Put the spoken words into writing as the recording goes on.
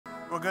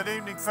Well, good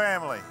evening,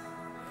 family.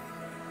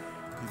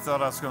 You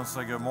thought I was going to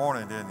say good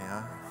morning, didn't you?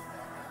 Huh?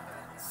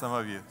 Some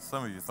of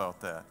you thought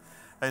that.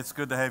 Hey, it's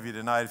good to have you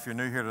tonight. If you're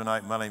new here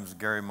tonight, my name is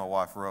Gary, my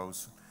wife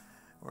Rose.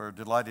 We're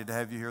delighted to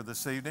have you here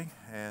this evening,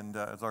 and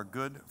it's our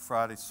Good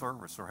Friday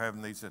service. We're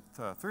having these at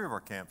 3 of our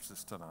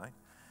campuses tonight,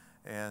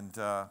 and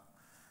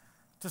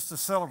just to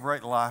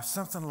celebrate life,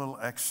 something a little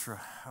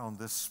extra on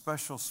this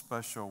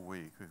special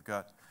week. We've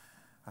got,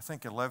 I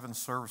think, 11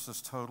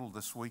 services total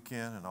this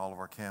weekend in all of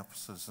our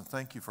campuses, and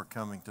thank you for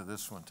coming to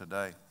this one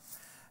today.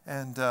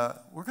 And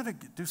we're going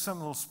to do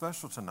something a little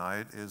special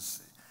tonight.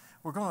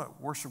 We're going to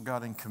worship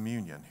God in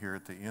communion here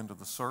at the end of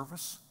the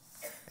service,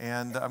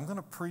 and I'm going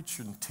to preach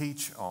and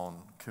teach on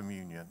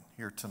communion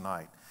here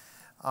tonight.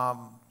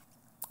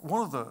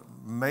 One of the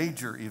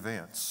major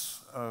events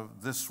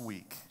of this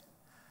week,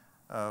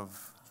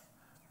 of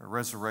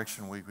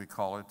Resurrection Week, we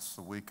call it, it's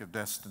the week of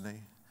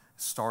destiny.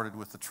 Started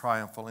with the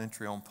triumphal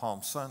entry on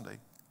Palm Sunday,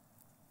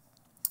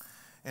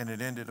 and it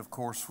ended, of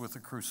course, with the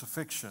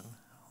crucifixion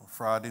on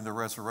Friday, the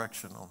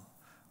resurrection on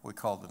we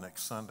call the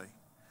next Sunday.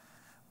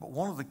 But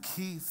one of the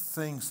key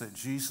things that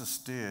Jesus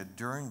did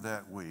during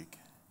that week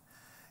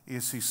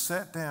is he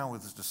sat down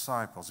with his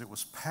disciples. It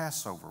was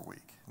Passover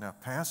week. Now,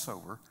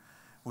 Passover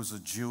was a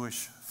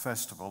Jewish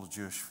festival, a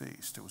Jewish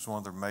feast. It was one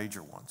of their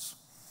major ones.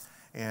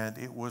 And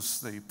it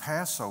was the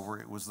Passover,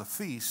 it was the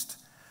feast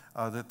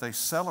that they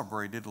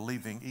celebrated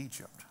leaving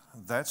Egypt.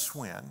 That's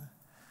when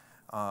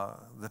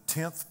the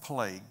 10th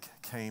plague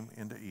came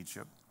into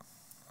Egypt.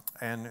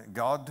 And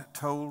God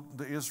told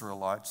the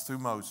Israelites through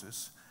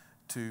Moses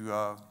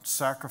to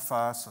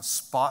sacrifice a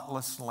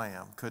spotless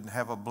lamb. Couldn't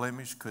have a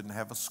blemish, couldn't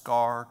have a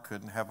scar,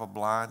 couldn't have a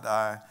blind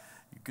eye.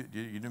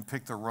 You didn't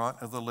pick the runt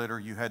of the litter.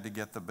 You had to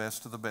get the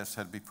best of the best. It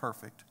had to be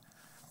perfect.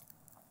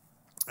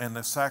 And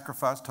the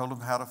sacrifice told them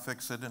how to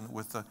fix it, and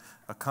with the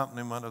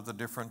accompaniment of the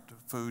different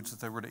foods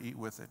that they were to eat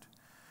with it.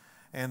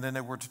 And then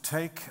they were to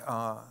take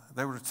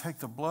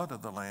the blood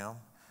of the lamb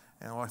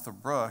and like the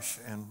brush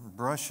and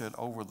brush it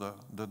over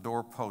the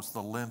doorpost,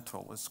 the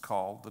lintel it's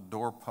called, the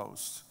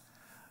doorpost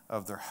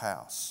of their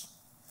house.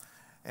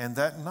 And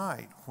that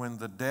night when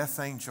the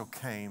death angel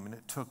came and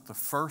it took the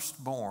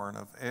firstborn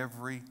of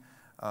every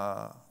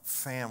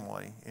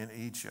family in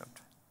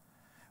Egypt,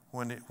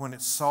 when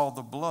it saw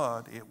the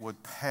blood, it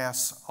would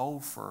pass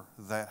over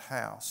that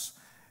house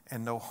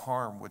and no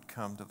harm would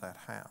come to that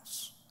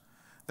house.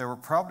 There were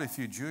probably a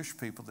few Jewish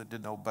people that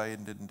didn't obey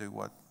and didn't do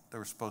what they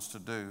were supposed to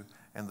do,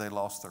 and they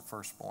lost their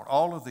firstborn.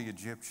 All of the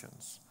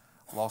Egyptians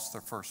lost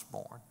their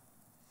firstborn.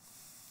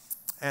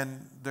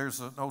 And there's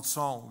an old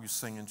song we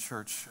sing in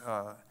church,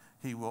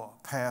 he will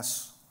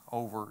pass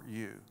over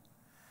you.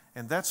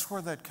 And that's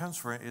where that comes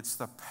from. It's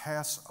the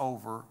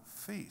Passover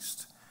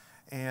feast.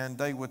 And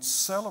they would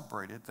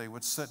celebrate it. They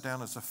would sit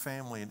down as a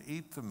family and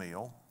eat the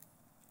meal.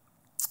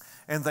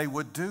 And they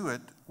would do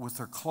it with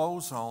their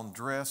clothes on,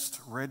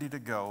 dressed, ready to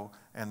go,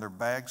 and their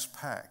bags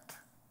packed.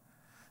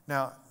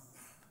 Now,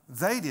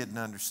 they didn't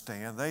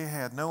understand. They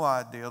had no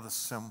idea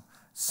the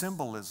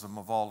symbolism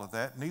of all of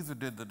that. Neither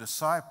did the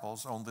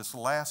disciples on this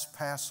last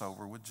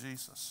Passover with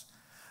Jesus,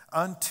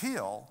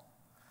 until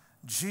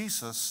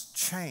Jesus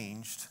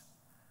changed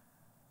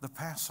the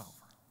Passover.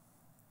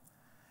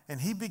 And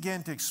he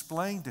began to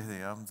explain to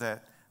them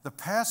that the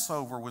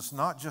Passover was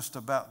not just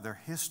about their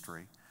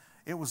history,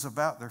 it was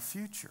about their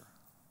future.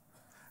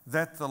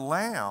 That the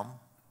lamb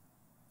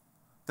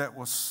that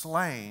was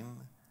slain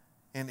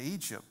in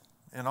Egypt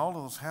and all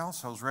of those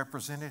households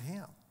represented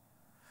him.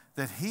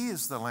 That he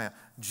is the lamb.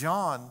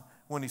 John,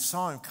 when he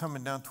saw him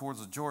coming down towards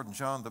the Jordan,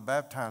 John the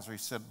baptizer, he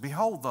said,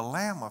 "Behold the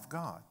Lamb of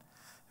God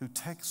who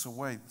takes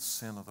away the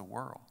sin of the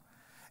world."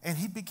 And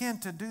he began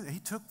to do that. He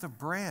took the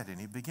bread and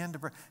he began to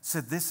break.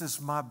 Said, "This is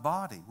my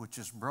body, which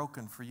is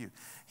broken for you."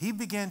 He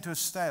began to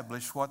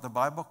establish what the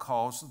Bible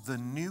calls the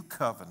new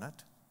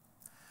covenant,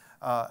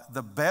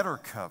 the better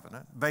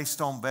covenant,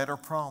 based on better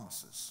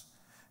promises.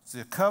 It's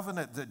the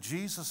covenant that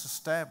Jesus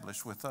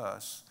established with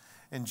us.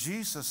 And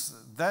Jesus,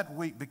 that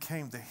week,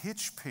 became the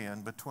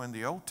hitchpin between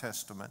the Old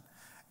Testament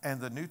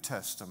and the New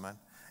Testament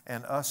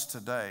and us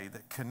today,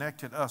 that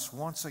connected us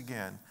once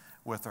again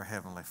with our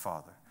Heavenly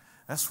Father.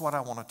 That's what I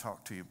want to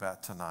talk to you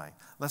about tonight.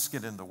 Let's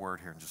get into the Word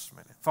here in just a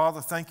minute.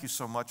 Father, thank you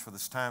so much for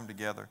this time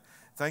together.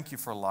 Thank you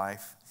for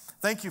life.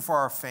 Thank you for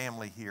our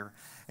family here.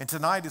 And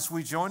tonight, as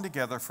we join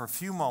together for a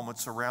few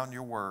moments around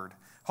your Word,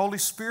 Holy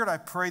Spirit, I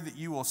pray that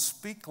you will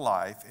speak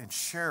life and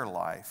share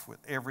life with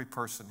every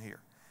person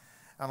here.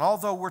 And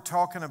although we're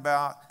talking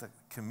about the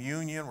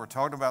communion, we're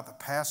talking about the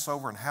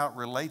Passover and how it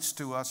relates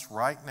to us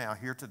right now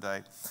here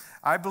today,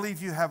 I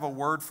believe you have a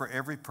word for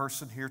every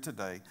person here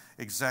today,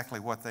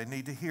 exactly what they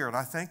need to hear. And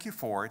I thank you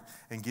for it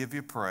and give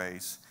you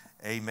praise.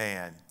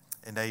 Amen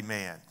and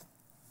amen.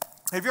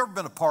 Have you ever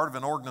been a part of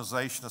an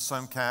organization of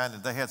some kind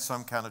and they had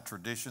some kind of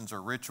traditions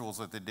or rituals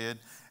that they did,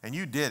 and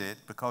you did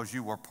it because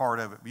you were part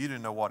of it, but you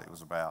didn't know what it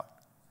was about?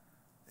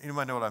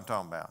 Anybody know what I'm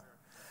talking about?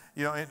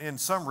 You know, in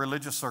some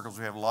religious circles,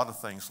 we have a lot of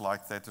things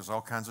like that. There's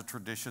all kinds of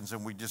traditions,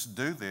 and we just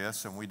do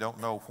this, and we don't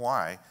know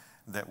why.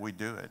 that we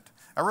do it.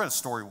 I read a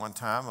story one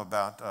time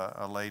about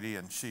a lady,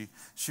 and she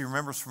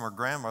remembers from her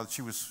grandmother,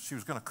 she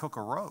was going to cook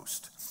a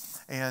roast.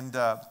 And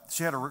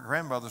she had her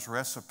grandmother's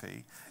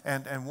recipe.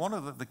 And one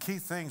of the key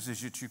things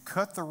is that you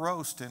cut the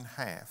roast in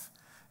half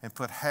and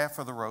put half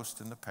of the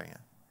roast in the pan.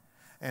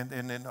 And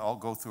then I'll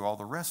go through all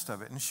the rest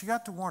of it. And she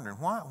got to wondering,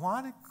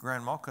 why did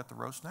Grandma cut the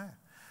roast in half?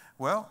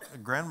 Well,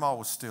 Grandma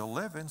was still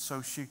living,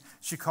 so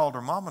she called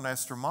her mom and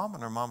asked her mom,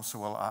 and her mom said,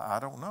 well, I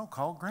don't know,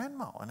 call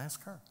Grandma and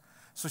ask her.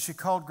 So she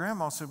called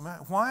Grandma and said,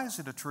 why is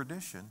it a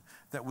tradition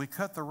that we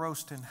cut the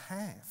roast in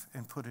half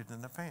and put it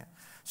in the pan?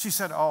 She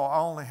said, oh, I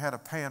only had a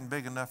pan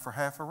big enough for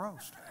half a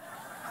roast.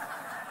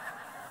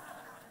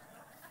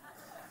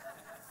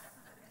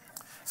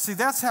 See,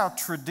 that's how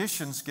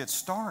traditions get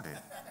started.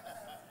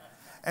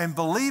 And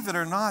believe it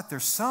or not,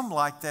 there's some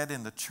like that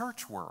in the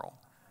church world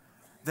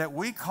that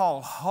we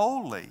call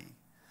holy.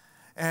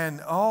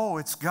 And, oh,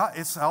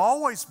 it's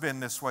always been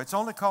this way. It's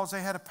only because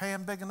they had a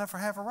pan big enough for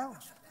half a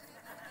roast.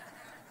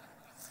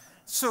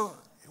 So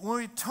when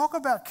we talk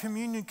about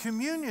communion,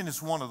 communion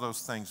is one of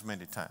those things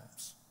many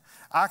times.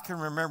 I can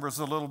remember as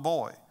a little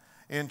boy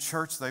in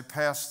church, they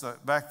passed,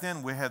 back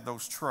then we had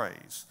those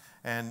trays.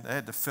 And they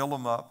had to fill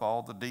them up.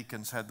 All the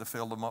deacons had to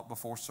fill them up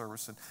before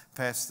service and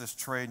pass this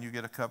tray and you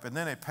get a cup. And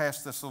then they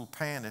passed this little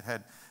pan that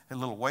had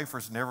little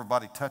wafers and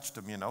everybody touched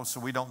them, so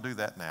we don't do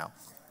that now.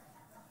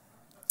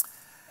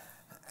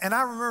 And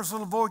I remember as a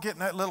little boy getting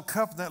that little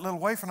cup and that little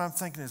wafer and I'm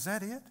thinking, is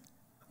that it?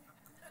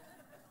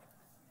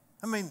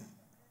 I mean,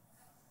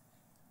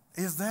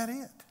 is that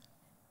it?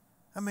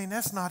 I mean,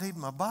 that's not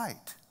even a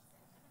bite.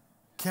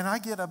 Can I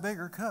get a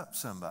bigger cup,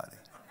 somebody?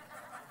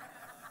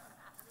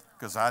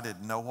 Because I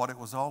didn't know what it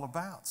was all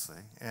about, see?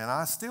 And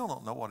I still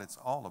don't know what it's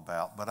all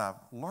about, but I've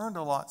learned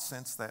a lot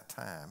since that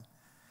time.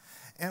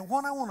 And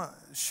what I want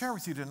to share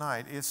with you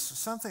tonight is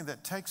something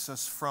that takes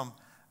us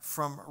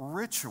from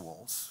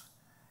rituals.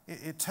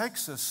 It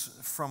takes us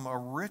from a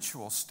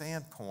ritual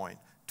standpoint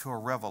to a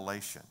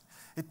revelation.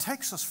 It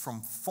takes us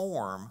from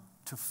form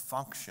to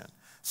function.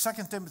 2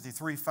 Timothy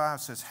 3:5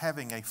 says,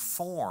 having a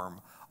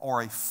form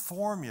or a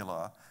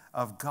formula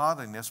of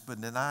godliness,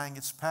 but denying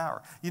its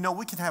power.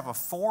 We can have a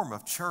form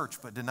of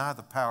church, but deny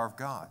the power of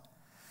God.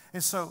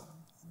 And so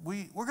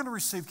we're going to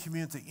receive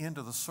communion at the end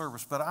of the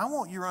service, but I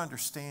want your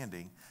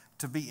understanding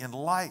to be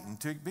enlightened,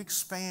 to be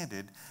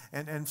expanded.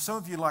 And some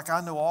of you are like,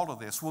 I know all of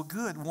this. Well,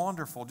 good,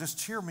 wonderful, just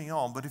cheer me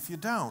on. But if you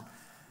don't,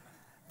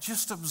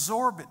 just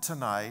absorb it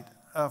tonight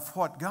of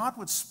what God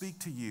would speak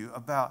to you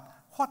about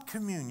what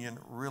communion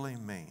really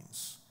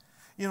means.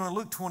 In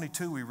Luke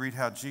 22, we read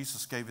how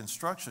Jesus gave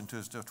instruction to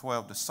his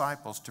 12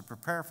 disciples to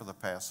prepare for the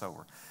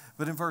Passover.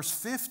 But in verse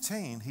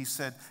 15, he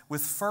said,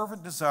 with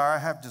fervent desire, I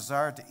have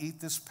desired to eat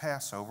this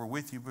Passover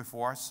with you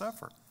before I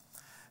suffer.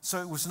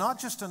 So it was not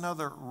just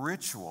another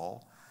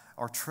ritual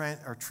or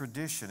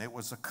tradition. It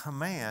was a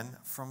command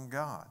from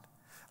God.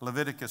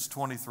 Leviticus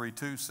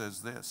 23:2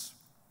 says this,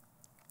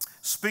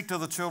 speak to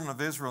the children of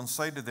Israel and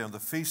say to them, the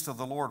feast of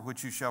the Lord,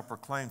 which you shall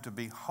proclaim to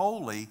be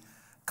holy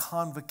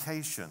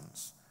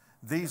convocations.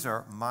 These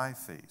are my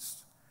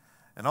feasts.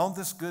 And on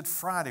this Good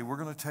Friday, we're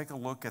going to take a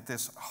look at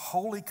this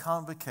holy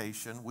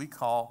convocation we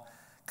call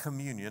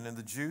communion, and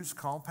the Jews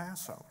call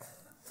Passover.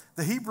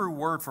 The Hebrew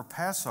word for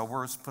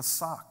Passover is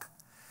Pesach,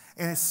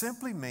 and it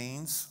simply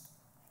means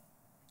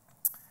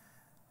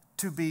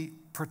to be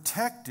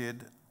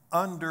protected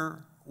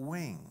under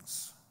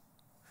wings.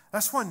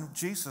 That's when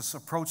Jesus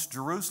approached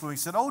Jerusalem. He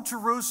said, oh,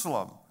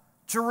 Jerusalem,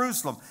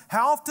 Jerusalem,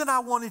 how often I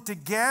wanted to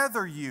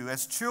gather you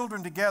as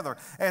children together,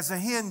 as a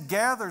hen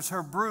gathers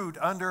her brood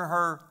under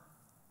her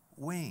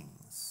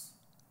wings.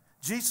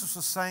 Jesus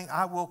was saying,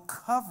 I will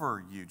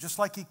cover you, just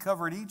like he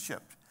covered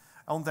Egypt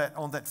on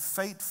that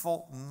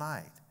fateful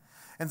night.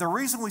 And the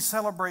reason we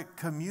celebrate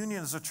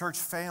communion as a church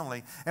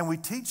family and we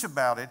teach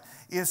about it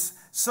is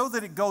so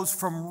that it goes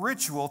from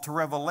ritual to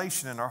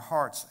revelation in our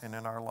hearts and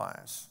in our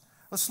lives.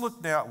 Let's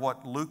look now at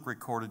what Luke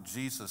recorded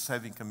Jesus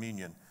having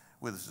communion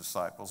with his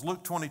disciples.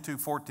 Luke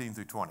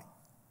 22:14-20.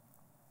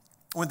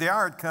 When the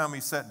hour had come, he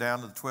sat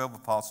down to the 12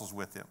 apostles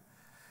with him.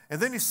 And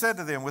then he said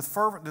to them, with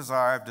fervent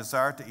desire, I have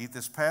desired to eat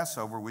this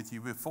Passover with you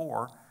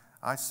before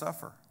I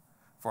suffer.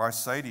 For I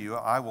say to you,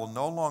 I will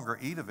no longer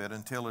eat of it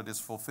until it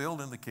is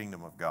fulfilled in the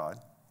kingdom of God.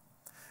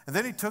 And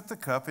then he took the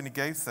cup and he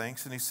gave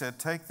thanks and he said,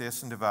 take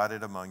this and divide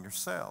it among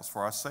yourselves.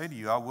 For I say to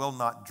you, I will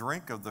not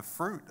drink of the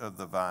fruit of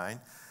the vine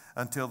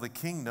until the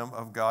kingdom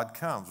of God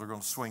comes. We're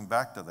going to swing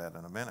back to that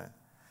in a minute.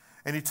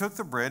 And he took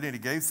the bread and he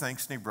gave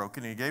thanks and he broke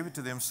it and he gave it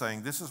to them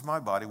saying, this is my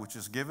body which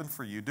is given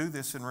for you. Do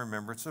this in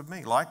remembrance of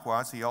me.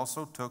 Likewise, he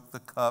also took the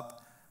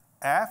cup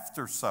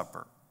after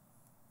supper,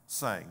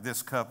 saying,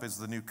 this cup is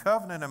the new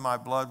covenant in my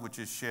blood which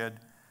is shed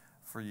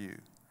for you.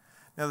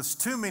 Now, there's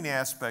too many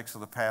aspects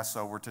of the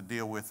Passover to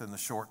deal with in the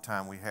short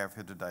time we have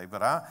here today,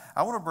 but I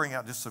want to bring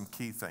out just some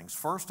key things.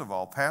 First of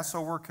all,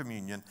 Passover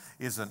communion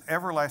is an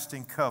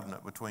everlasting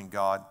covenant between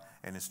God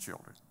and his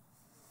children.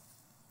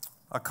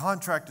 A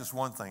contract is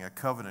one thing, a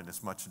covenant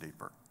is much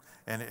deeper.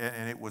 And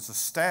it was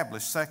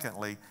established,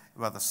 secondly,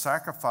 by the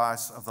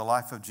sacrifice of the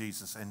life of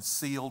Jesus and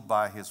sealed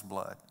by his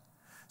blood.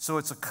 So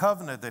it's a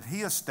covenant that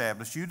he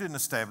established. You didn't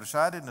establish.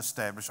 I didn't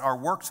establish. Our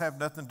works have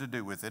nothing to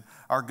do with it.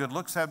 Our good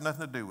looks have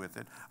nothing to do with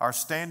it. Our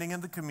standing in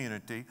the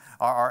community,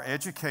 our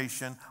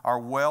education, our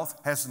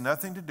wealth has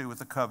nothing to do with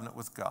the covenant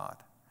with God.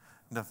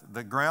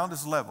 The ground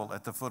is level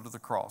at the foot of the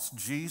cross.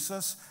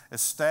 Jesus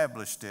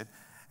established it,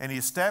 and he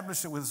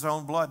established it with his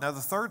own blood. Now, the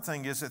third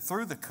thing is that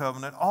through the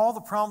covenant, all the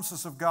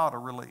promises of God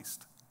are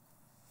released.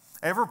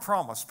 Every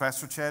promise,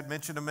 Pastor Chad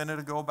mentioned a minute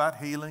ago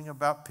about healing,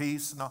 about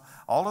peace, and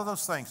all of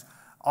those things.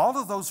 All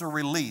of those are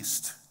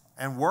released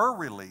and were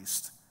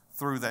released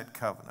through that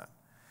covenant.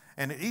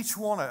 And each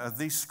one of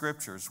these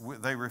scriptures,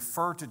 they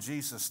refer to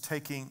Jesus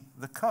taking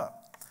the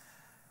cup.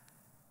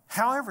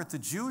 However, at the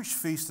Jewish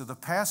feast of the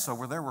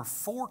Passover, there were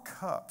 4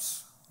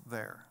 cups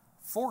there.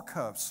 4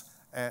 cups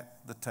at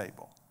the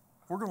table.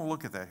 We're going to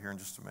look at that here in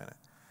just a minute.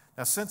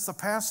 Now, since the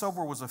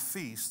Passover was a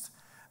feast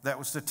that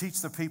was to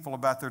teach the people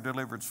about their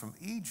deliverance from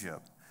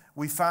Egypt,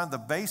 we find the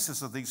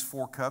basis of these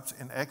 4 cups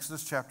in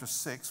Exodus chapter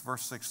 6,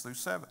 verse 6 through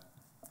 7.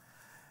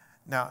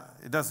 Now,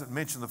 it doesn't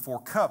mention the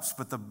 4 cups,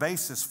 but the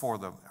basis for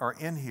them are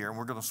in here, and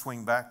we're going to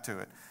swing back to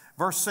it.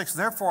 Verse 6,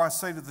 therefore I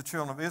say to the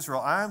children of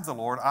Israel, I am the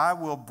Lord. I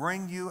will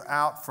bring you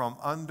out from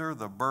under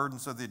the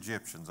burdens of the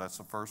Egyptians. That's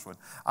the first one.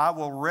 I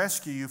will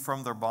rescue you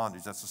from their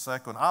bondage. That's the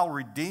second one. I'll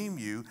redeem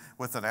you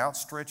with an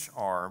outstretched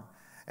arm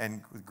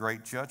and with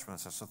great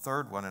judgments. That's the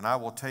third one. And I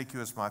will take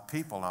you as my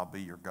people, and I'll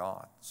be your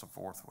God. That's the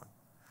fourth one.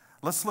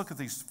 Let's look at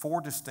these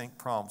 4 distinct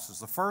promises.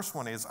 The first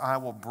one is, I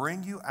will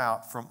bring you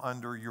out from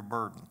under your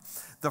burden.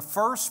 The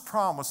first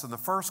promise and the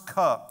first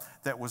cup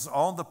that was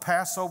on the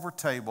Passover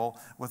table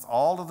with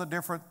all of the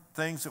different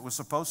things that was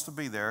supposed to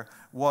be there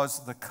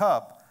was the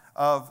cup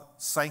of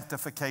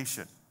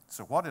sanctification.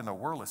 So what in the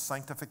world is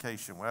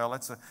sanctification? Well,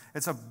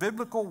 it's a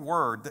biblical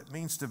word that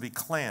means to be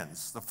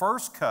cleansed. The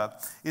first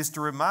cup is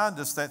to remind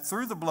us that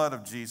through the blood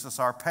of Jesus,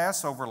 our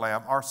Passover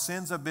lamb, our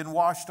sins have been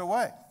washed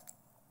away.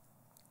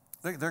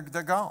 They're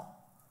gone.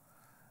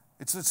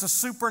 It's a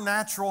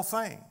supernatural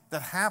thing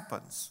that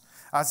happens.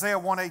 Isaiah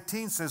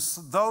 1:18 says,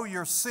 though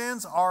your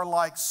sins are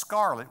like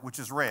scarlet, which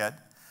is red,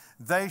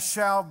 they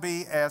shall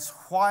be as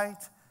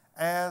white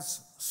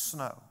as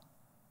snow.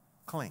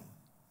 Clean.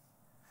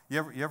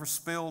 You ever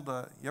spilled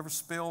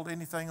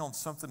anything on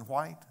something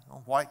white?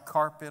 On white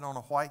carpet, on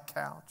a white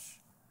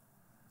couch?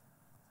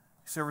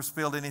 You ever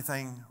spilled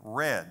anything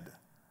red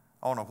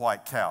on a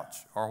white couch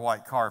or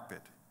white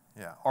carpet?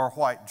 Yeah, or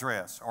white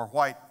dress or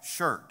white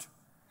shirt.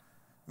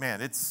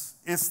 Man, it's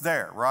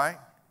there, right?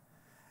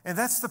 And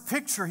that's the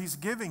picture he's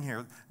giving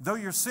here. Though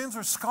your sins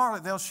are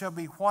scarlet, they shall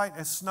be white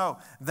as snow.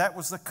 That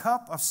was the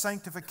cup of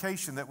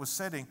sanctification that was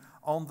sitting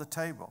on the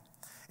table.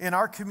 In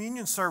our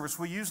communion service,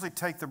 we usually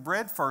take the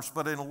bread first,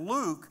 but in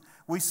Luke,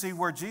 we see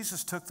where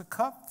Jesus took the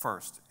cup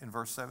first in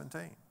verse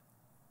 17.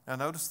 Now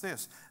notice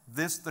this.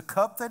 The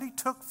cup that he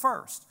took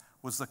first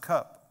was the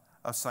cup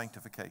of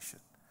sanctification.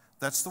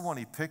 That's the one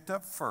he picked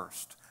up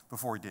first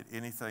before he did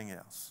anything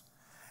else.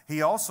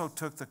 He also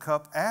took the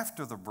cup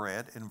after the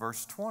bread in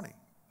verse 20.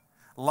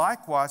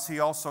 Likewise, he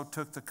also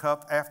took the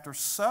cup after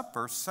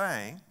supper,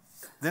 saying,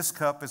 this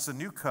cup is the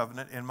new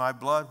covenant in my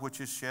blood, which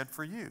is shed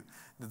for you.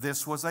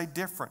 This was a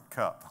different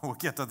cup. We'll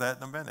get to that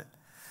in a minute.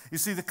 You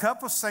see, the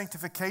cup of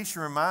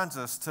sanctification reminds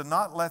us to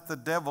not let the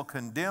devil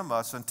condemn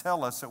us and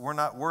tell us that we're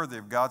not worthy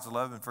of God's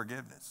love and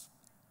forgiveness.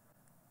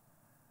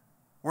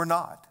 We're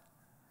not.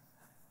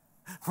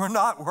 We're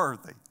not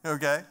worthy,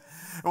 okay?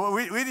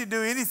 We didn't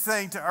do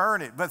anything to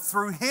earn it, but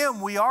through him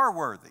we are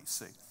worthy,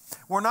 see.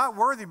 We're not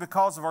worthy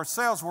because of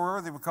ourselves, we're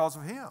worthy because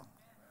of him,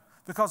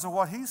 because of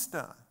what he's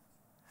done.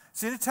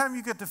 See, anytime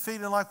you get to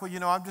feeling like, well,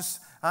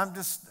 I'm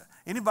just,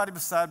 anybody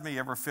beside me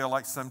ever feel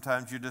like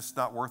sometimes you're just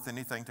not worth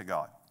anything to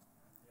God?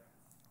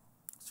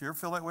 So you ever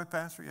feel that way,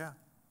 Pastor? Yeah.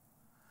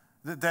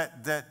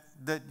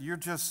 That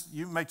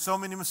you make so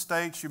many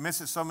mistakes, you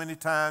miss it so many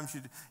times,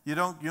 you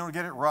don't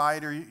get it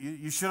right, or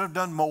you should have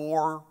done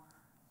more.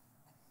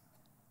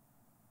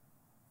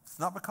 It's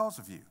not because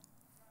of you.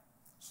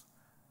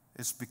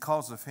 It's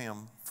because of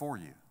him for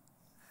you.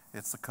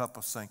 It's the cup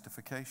of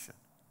sanctification.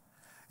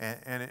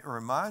 And it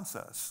reminds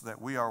us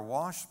that we are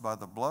washed by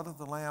the blood of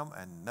the Lamb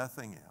and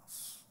nothing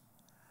else.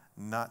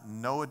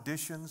 No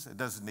additions. It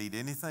doesn't need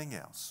anything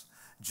else.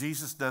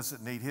 Jesus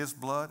doesn't need his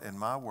blood and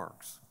my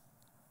works.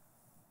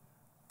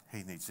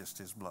 He needs just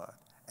his blood.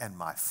 And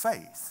my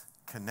faith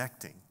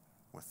connecting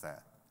with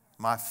that.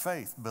 My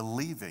faith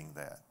believing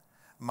that.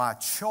 My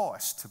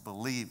choice to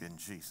believe in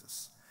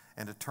Jesus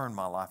and to turn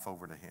my life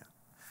over to him.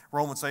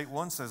 Romans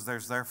 8:1 says,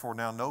 there's therefore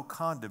now no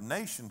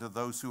condemnation to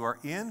those who are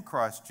in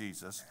Christ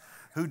Jesus,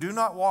 who do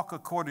not walk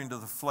according to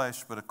the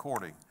flesh, but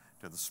according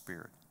to the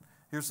Spirit.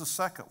 Here's the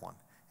second one.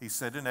 He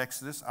said in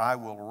Exodus, I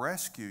will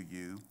rescue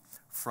you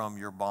from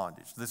your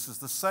bondage. This is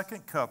the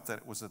second cup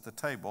that was at the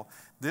table.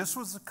 This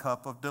was the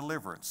cup of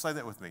deliverance. Say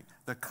that with me.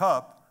 The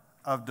cup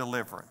of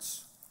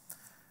deliverance.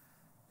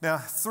 Now,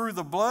 through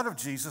the blood of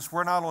Jesus,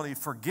 we're not only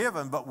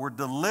forgiven, but we're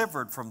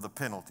delivered from the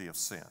penalty of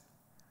sin.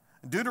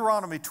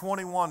 Deuteronomy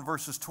 21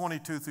 verses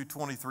 22 through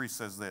 23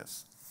 says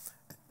this.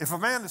 If a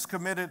man has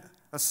committed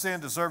a sin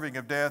deserving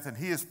of death, and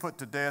he is put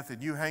to death,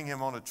 and you hang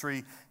him on a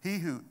tree, he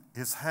who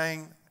is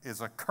hanged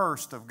is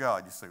accursed of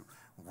God. You say,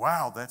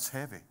 wow, that's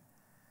heavy.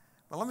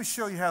 But let me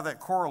show you how that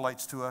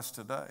correlates to us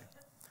today.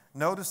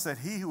 Notice that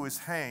he who is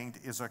hanged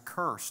is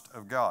accursed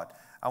of God.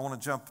 I want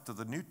to jump to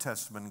the New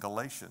Testament in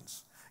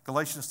Galatians.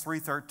 Galatians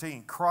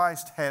 3:13,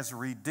 Christ has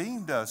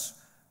redeemed us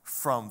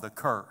from the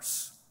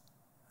curse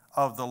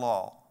of the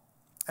law.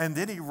 And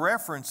then he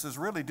references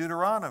really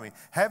Deuteronomy,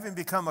 having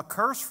become a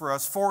curse for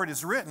us, for it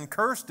is written,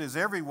 cursed is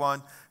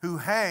everyone who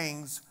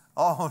hangs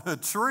on a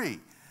tree.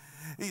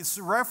 He's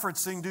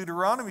referencing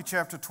Deuteronomy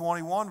chapter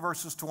 21,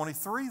 verses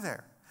 23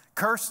 there.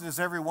 Cursed is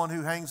everyone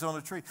who hangs on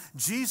a tree.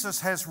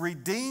 Jesus has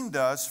redeemed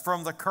us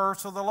from the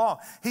curse of the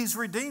law. He's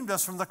redeemed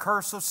us from the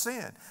curse of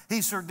sin.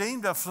 He's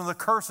redeemed us from the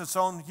curse that's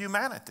on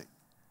humanity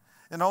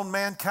and on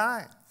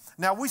mankind.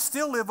 Now, we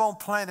still live on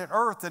planet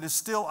Earth that is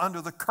still under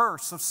the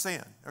curse of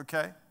sin,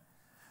 okay?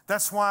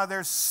 That's why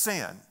there's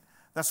sin.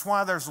 That's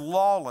why there's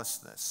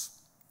lawlessness.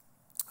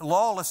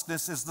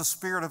 Lawlessness is the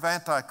spirit of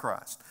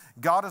Antichrist.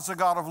 God is a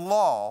God of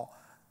law.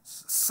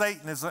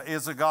 Satan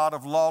is a God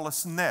of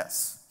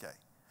lawlessness, okay?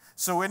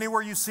 So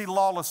anywhere you see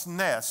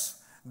lawlessness,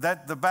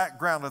 that the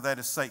background of that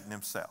is Satan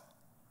himself.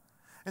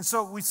 And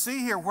so we see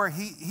here where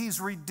he's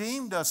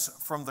redeemed us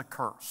from the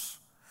curse.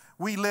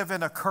 We live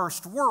in a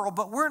cursed world,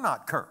 but we're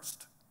not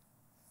cursed.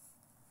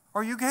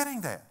 Are you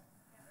getting that?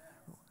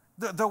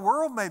 The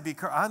world may be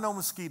cursed. I know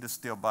mosquitoes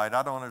still bite.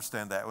 I don't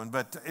understand that one.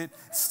 But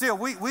still,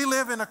 we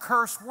live in a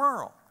cursed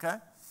world, okay?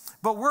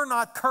 But we're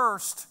not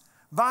cursed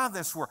by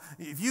this world.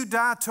 If you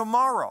die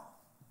tomorrow,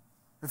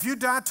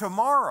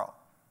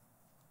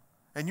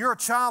 and you're a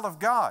child of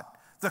God,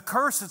 the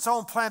curse that's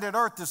on planet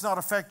Earth does not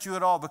affect you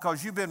at all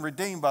because you've been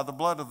redeemed by the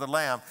blood of the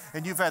Lamb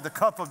and you've had the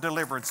cup of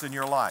deliverance in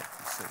your life,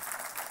 you see.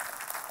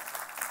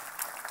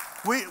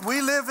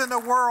 We live in a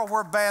world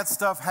where bad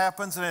stuff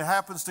happens, and it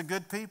happens to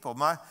good people.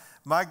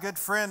 My good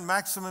friend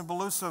Maxim and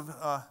Belousov,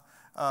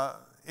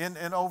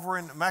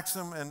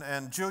 Maxim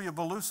and Julia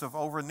Belousov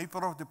over in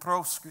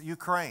Dnipropetrovsk,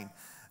 Ukraine.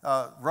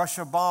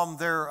 Russia bombed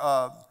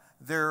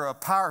their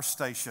power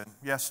station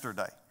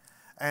yesterday.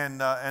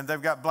 And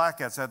they've got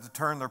blackouts. They had to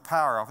turn their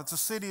power off. It's a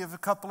city of a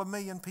couple of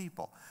million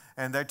people.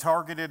 And they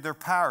targeted their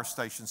power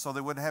station so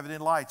they wouldn't have any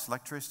lights,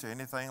 electricity,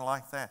 anything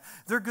like that.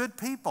 They're good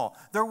people.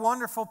 They're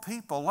wonderful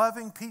people,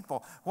 loving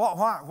people.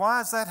 Why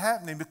is that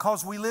happening?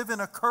 Because we live in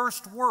a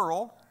cursed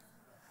world,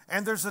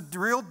 and there's a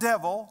real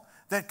devil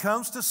that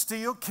comes to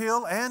steal,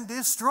 kill, and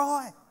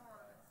destroy.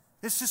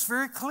 It's just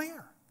very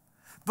clear.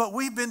 But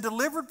we've been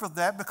delivered from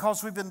that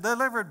because we've been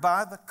delivered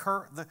by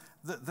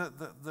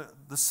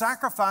the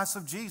sacrifice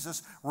of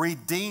Jesus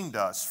redeemed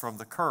us from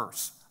the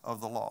curse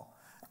of the law.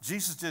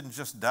 Jesus didn't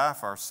just die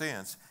for our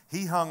sins.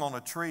 He hung on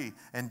a tree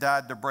and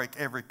died to break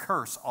every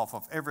curse off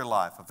of every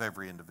life of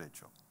every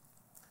individual.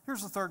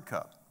 Here's the third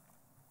cup.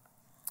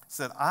 It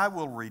said, I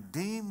will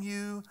redeem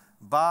you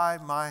by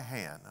my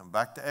hand. I'm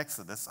back to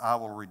Exodus. I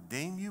will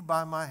redeem you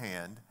by my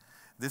hand.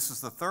 This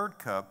is the third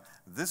cup.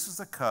 This is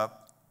the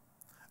cup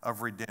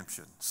of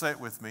redemption. Say it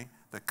with me,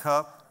 the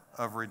cup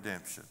of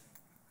redemption.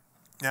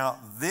 Now,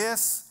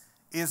 this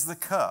is the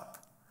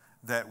cup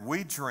that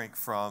we drink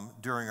from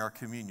during our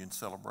communion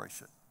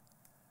celebration.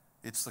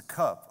 It's the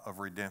cup of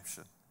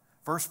redemption.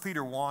 1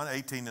 Peter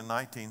 1:18 and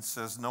 19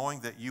 says, knowing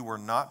that you were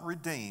not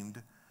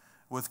redeemed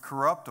with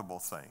corruptible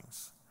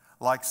things,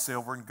 like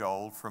silver and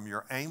gold, from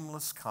your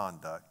aimless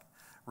conduct,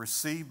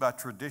 received by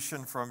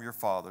tradition from your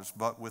fathers,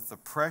 but with the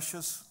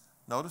precious,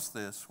 notice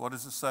this, what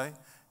does it say?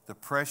 The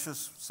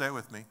precious, say it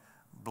with me,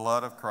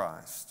 blood of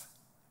Christ,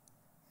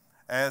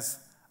 as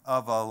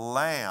of a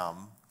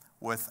lamb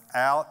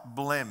without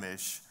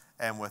blemish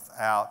and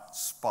without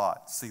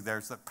spot. See,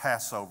 there's that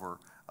Passover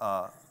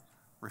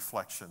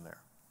reflection there,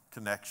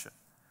 connection.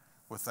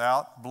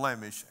 Without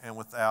blemish and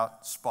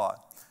without spot.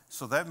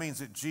 So that means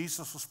that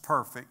Jesus was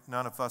perfect.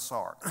 None of us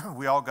are.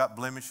 We all got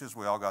blemishes.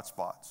 We all got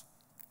spots.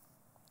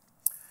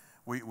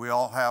 We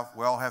all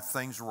have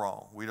things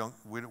wrong.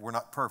 We're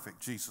not perfect.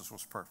 Jesus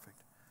was perfect.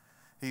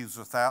 He was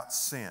without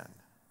sin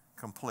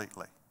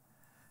completely.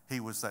 He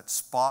was that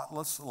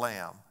spotless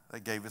lamb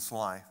that gave his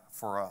life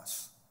for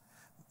us.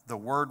 The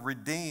word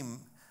redeem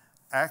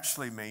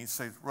actually means,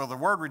 the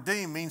word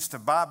redeem means to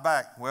buy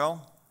back.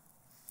 Well,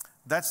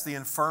 that's the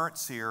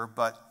inference here,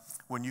 but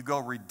when you go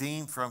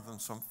redeem from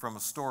a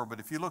store,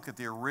 but if you look at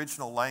the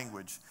original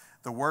language,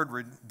 the word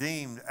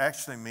redeemed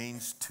actually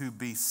means to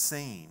be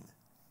seen.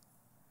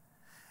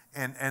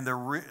 And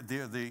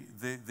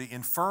the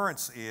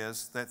inference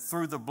is that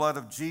through the blood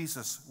of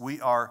Jesus,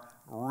 we are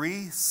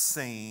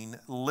re-seen,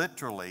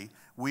 literally.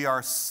 We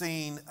are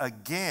seen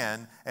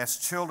again as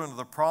children of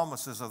the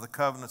promises of the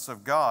covenants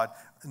of God.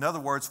 In other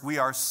words, we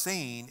are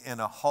seen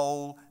in a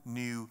whole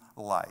new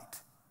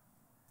light.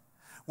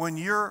 When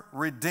you're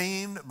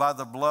redeemed by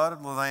the blood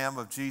of the Lamb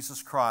of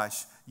Jesus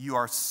Christ, you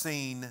are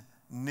seen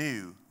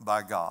new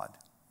by God.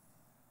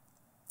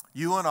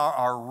 You and I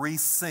are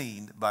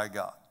re-seen by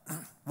God.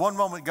 One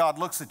moment God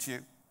looks at you.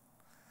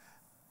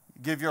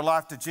 give your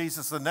life to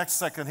Jesus, the next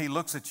second he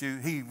looks at you,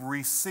 he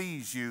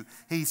re-sees you.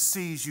 He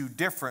sees you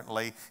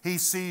differently. He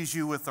sees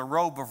you with the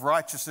robe of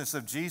righteousness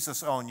of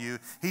Jesus on you.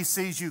 He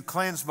sees you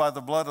cleansed by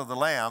the blood of the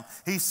Lamb.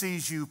 He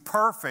sees you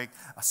perfect,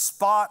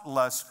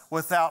 spotless,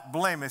 without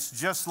blemish,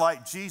 just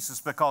like Jesus,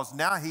 because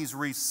now he's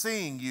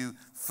re-seeing you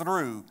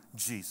through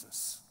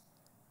Jesus.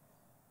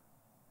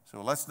 So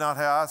well, that's not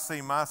how I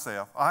see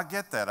myself. I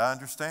get that. I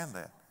understand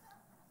that.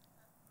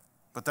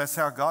 But that's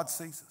how God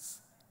sees us.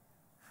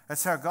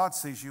 That's how God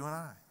sees you and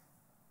I.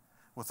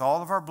 With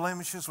all of our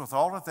blemishes, with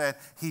all of that,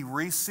 he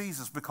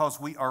re-sees us because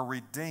we are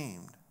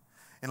redeemed.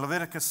 In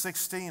Leviticus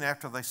 16,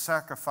 after they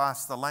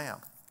sacrificed the lamb,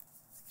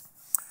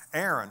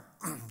 Aaron,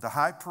 the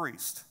high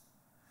priest,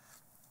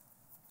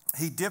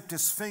 he dipped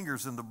his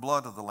fingers in the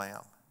blood of the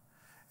lamb.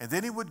 And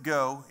then he would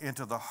go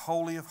into the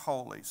Holy of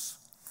Holies.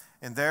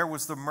 And there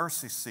was the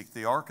mercy seat,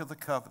 the Ark of the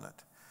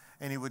Covenant.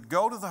 And he would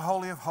go to the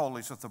Holy of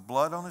Holies with the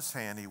blood on his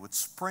hand. He would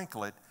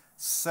sprinkle it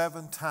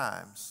 7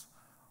 times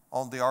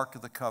on the Ark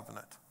of the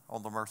Covenant,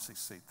 on the mercy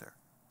seat there.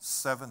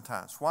 7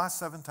 times. Why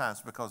 7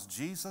 times? Because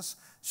Jesus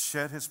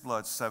shed his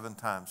blood 7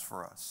 times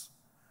for us.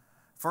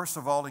 First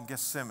of all, in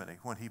Gethsemane,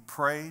 when he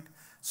prayed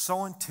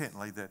so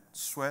intently that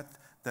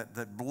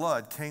that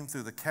blood came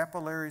through the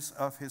capillaries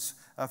of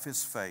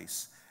his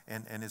face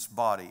and his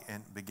body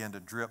and began to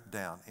drip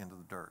down into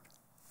the dirt.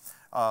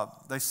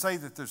 They say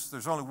that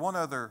there's only one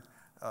other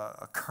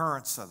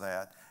occurrence of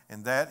that,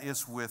 and that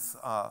is with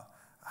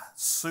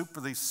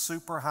these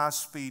super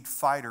high-speed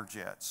fighter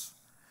jets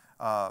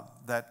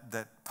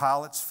that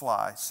pilots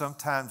fly.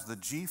 Sometimes the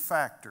G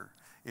factor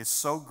is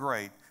so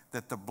great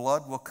that the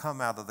blood will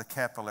come out of the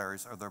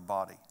capillaries of their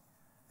body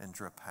and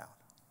drip out.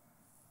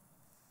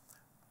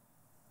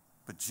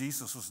 But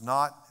Jesus was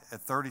not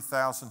at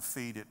 30,000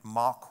 feet at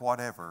Mach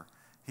whatever.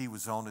 He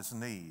was on his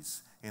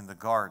knees in the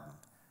garden.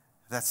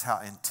 That's how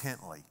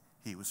intently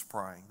he was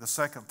praying. The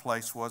second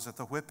place was at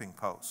the whipping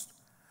post.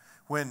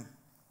 When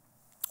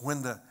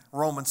the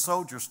Roman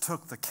soldiers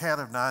took the cat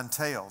of 9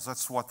 tails,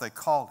 that's what they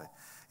called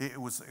it. It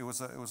was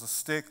a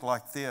stick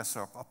like this,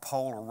 or a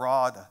pole, a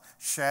rod, a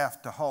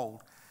shaft to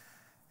hold.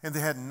 And they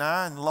had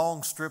 9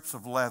 long strips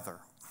of leather.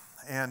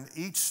 And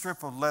each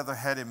strip of leather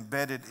had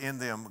embedded in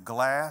them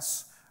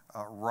glass,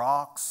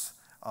 rocks,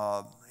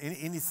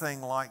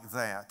 anything like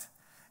that.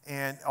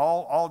 And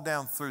all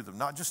down through them,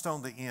 not just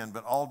on the end,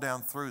 but all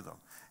down through them.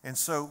 And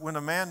so when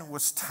a man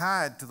was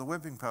tied to the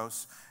whipping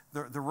post,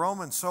 the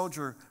Roman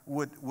soldier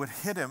would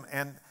hit him,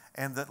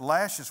 and the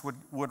lashes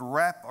would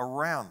wrap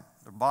around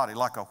their body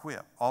like a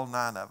whip, all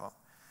 9 of them.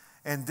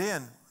 And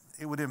then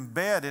it would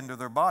embed into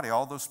their body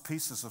all those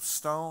pieces of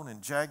stone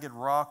and jagged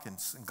rock and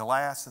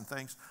glass and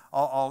things,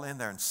 all in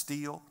there, and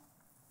steel.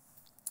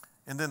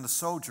 And then the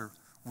soldier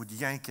would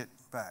yank it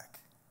back.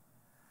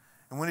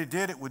 And when he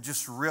did, it would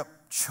just rip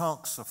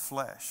chunks of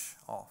flesh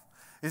off.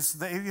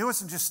 He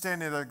wasn't just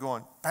standing there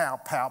going pow,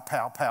 pow,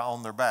 pow, pow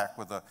on their back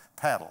with a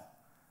paddle.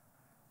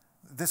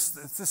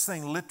 This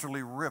thing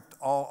literally ripped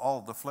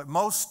all the flesh.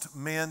 Most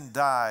men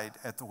died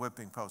at the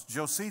whipping post.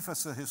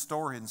 Josephus, a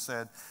historian,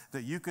 said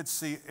that you could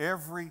see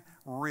every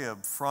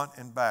rib, front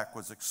and back,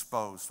 was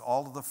exposed.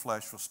 All of the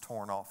flesh was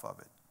torn off of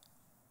it.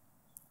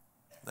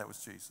 That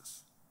was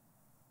Jesus.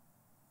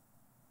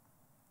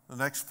 The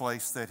next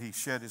place that he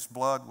shed his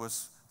blood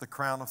was the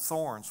crown of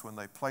thorns. When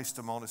they placed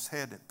him on his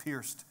head, it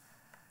pierced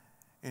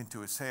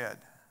into his head.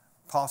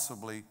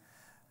 Possibly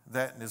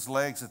that and his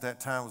legs at that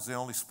time was the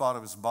only spot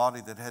of his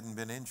body that hadn't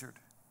been injured.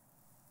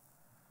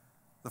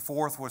 The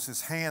fourth was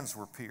his hands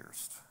were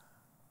pierced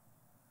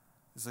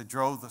as they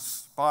drove the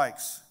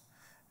spikes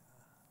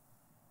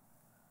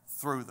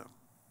through them.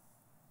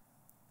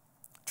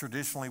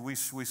 Traditionally, we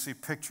see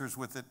pictures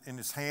with it in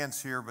his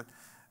hands here,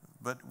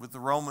 but with the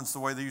Romans, the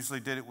way they usually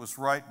did it was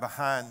right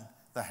behind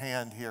the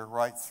hand here,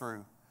 right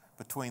through,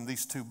 between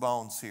these 2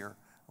 bones here,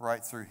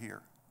 right through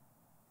here,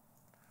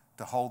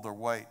 to hold their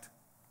weight.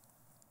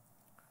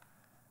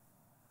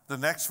 The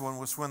next one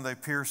was when they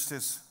pierced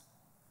his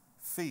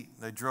feet.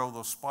 They drove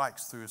those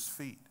spikes through his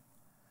feet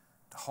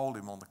to hold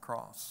him on the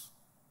cross.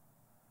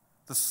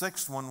 The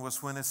sixth one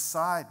was when his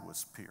side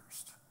was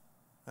pierced.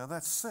 Now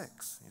that's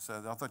 6. He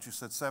said, I thought you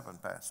said 7,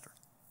 Pastor.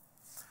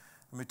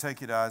 Let me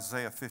take you to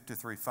Isaiah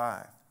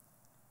 53:5.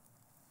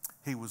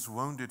 He was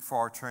wounded for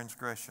our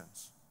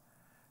transgressions,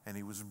 and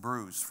he was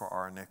bruised for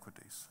our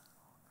iniquities.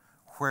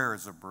 Where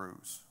is a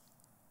bruise?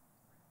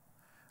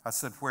 I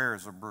said, where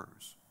is a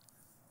bruise?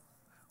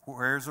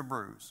 Where is a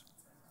bruise?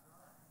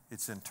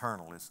 It's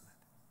internal, isn't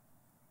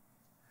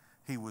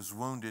it? He was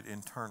wounded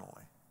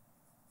internally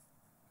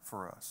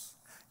for us.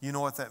 You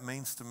know what that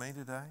means to me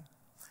today?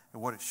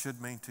 And what it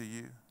should mean to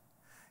you?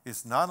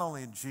 It's not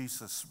only did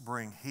Jesus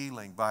bring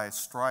healing, by his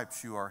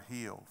stripes you are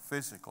healed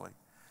physically,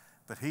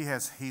 but he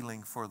has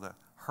healing for the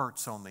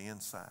hurts on the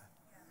inside.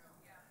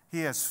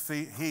 He has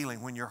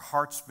healing when your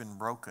heart's been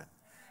broken.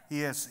 He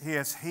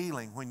has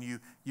healing when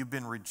you've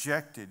been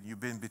rejected,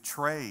 you've been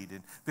betrayed,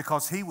 and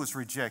because he was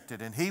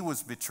rejected and he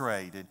was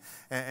betrayed,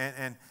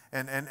 and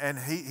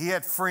he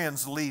had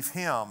friends leave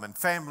him, and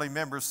family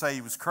members say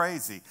he was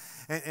crazy,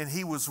 and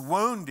he was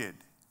wounded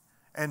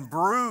and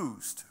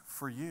bruised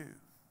for you.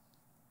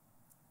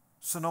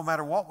 So no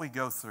matter what we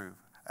go through,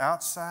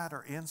 outside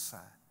or inside,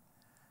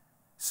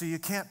 see, you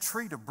can't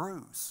treat a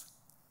bruise.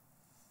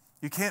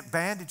 You can't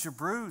bandage a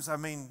bruise. I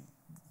mean,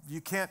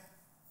 you can't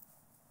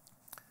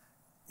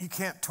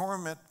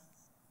torment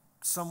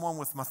someone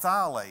with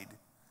methylate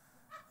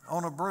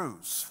on a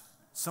bruise.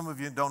 Some of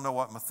you don't know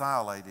what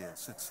methylate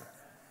is.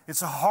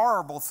 It's a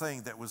horrible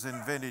thing that was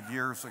invented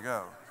years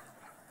ago.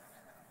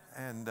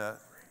 And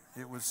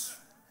it was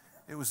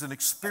an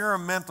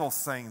experimental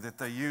thing that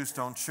they used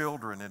on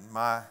children in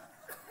my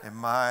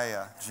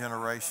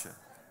generation.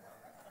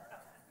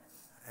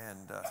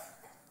 And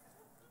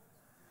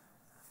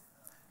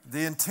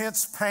the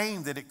intense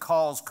pain that it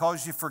caused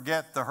you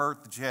forget the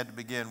hurt that you had to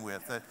begin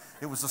with.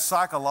 It was a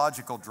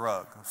psychological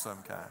drug of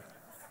some kind.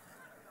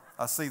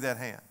 I see that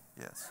hand,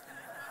 yes.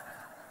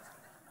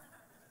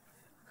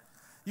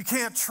 You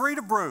can't treat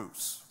a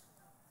bruise.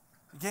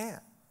 You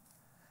can't.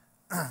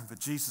 But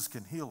Jesus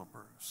can heal a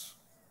bruise.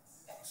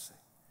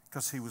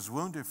 Because he was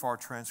wounded for our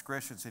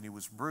transgressions and he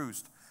was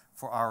bruised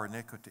for our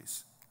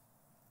iniquities.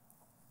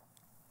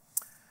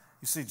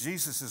 You see,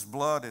 Jesus'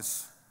 blood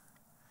is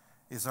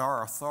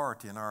our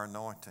authority and our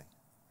anointing.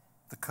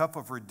 The cup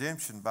of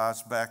redemption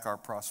buys back our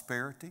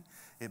prosperity.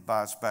 It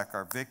buys back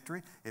our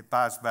victory. It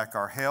buys back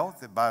our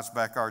health. It buys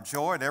back our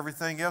joy and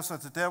everything else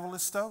that the devil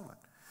has stolen.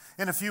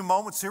 In a few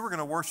moments here, we're going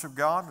to worship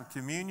God with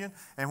communion.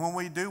 And when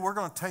we do, we're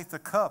going to take the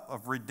cup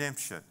of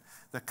redemption.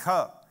 The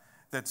cup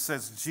that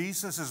says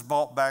Jesus has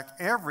bought back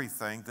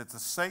everything that the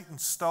Satan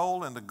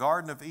stole in the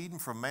Garden of Eden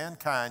from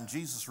mankind.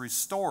 Jesus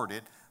restored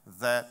it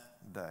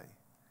that day.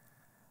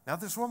 Now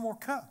there's one more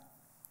cup.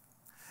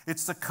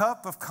 It's the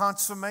cup of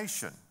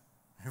consummation.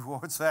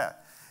 What's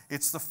that?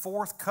 It's the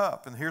fourth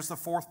cup. And here's the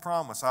fourth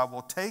promise. I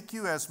will take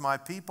you as my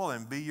people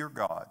and be your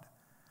God.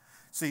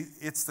 See,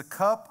 it's the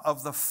cup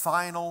of the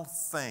final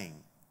thing.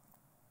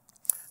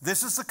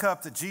 This is the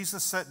cup that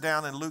Jesus set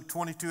down in Luke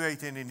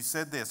 22:18, and he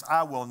said this,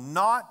 I will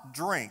not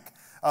drink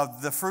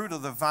of the fruit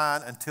of the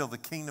vine until the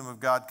kingdom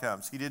of God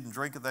comes. He didn't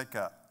drink of that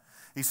cup.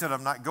 He said,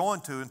 I'm not going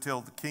to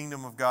until the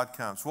kingdom of God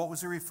comes. What was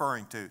he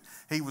referring to?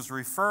 He was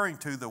referring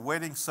to the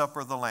wedding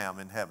supper of the Lamb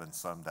in heaven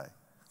someday.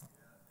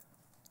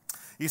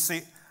 You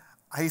see,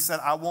 he said,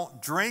 I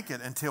won't drink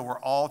it until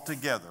we're all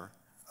together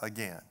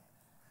again.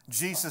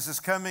 Jesus is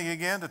coming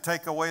again to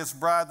take away his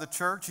bride, the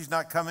church. He's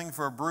not coming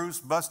for a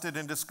bruised, busted,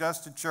 and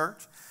disgusted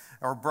church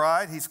or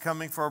bride. He's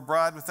coming for a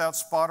bride without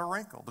spot or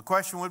wrinkle. The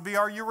question would be,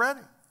 are you ready?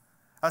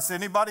 I said,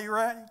 anybody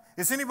ready?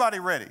 Is anybody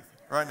ready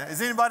right now?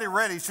 Is anybody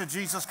ready should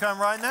Jesus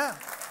come right now?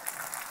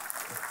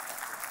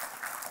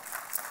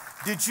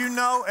 Did you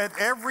know at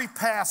every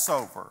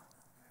Passover,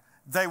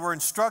 they were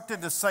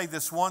instructed to say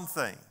this one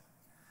thing?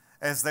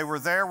 As they were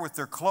there with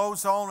their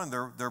clothes on and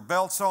their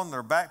belts on,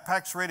 their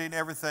backpacks ready and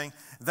everything,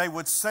 they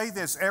would say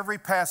this every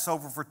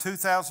Passover for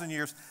 2,000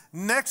 years.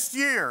 Next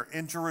year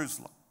in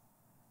Jerusalem,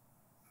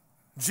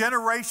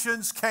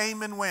 generations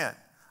came and went,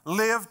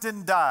 lived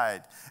and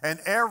died. And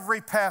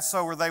every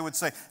Passover they would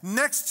say,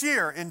 next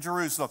year in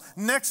Jerusalem,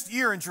 next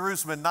year in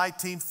Jerusalem in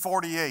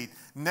 1948,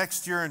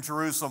 next year in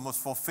Jerusalem was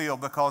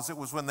fulfilled because it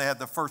was when they had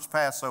the first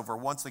Passover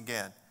once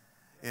again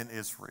in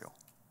Israel.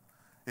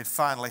 It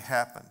finally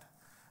happened.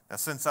 Now,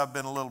 since I've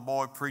been a little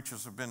boy,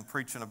 preachers have been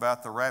preaching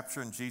about the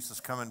rapture and Jesus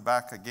coming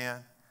back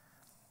again.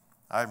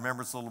 I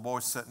remember as a little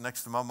boy sitting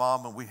next to my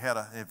mom, and we had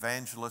an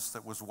evangelist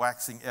that was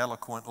waxing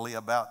eloquently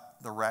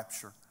about the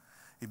rapture.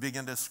 He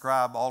began to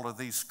describe all of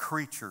these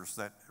creatures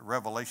that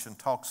Revelation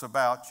talks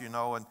about,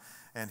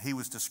 and he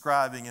was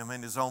describing them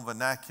in his own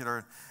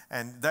vernacular.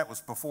 And that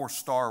was before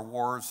Star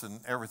Wars and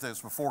everything. It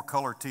was before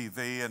color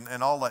TV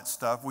and all that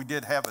stuff. We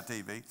did have a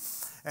TV.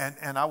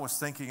 And I was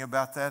thinking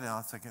about that, and I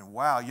was thinking,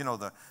 wow,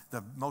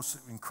 the most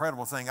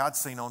incredible thing I'd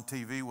seen on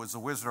TV was The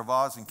Wizard of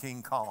Oz and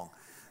King Kong.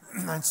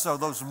 And so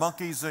those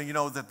monkeys,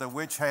 that the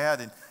witch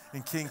had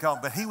in King Kong.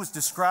 But he was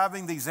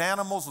describing these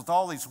animals with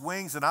all these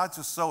wings, and I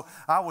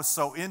was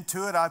so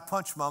into it, I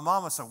punched my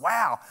mom and said,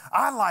 wow,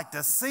 I'd like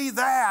to see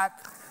that.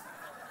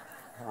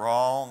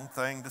 Wrong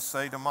thing to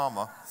say to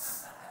mama.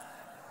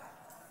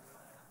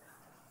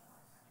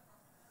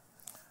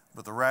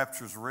 But the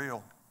rapture's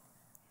real.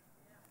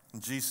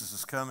 And Jesus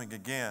is coming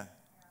again.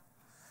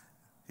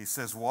 He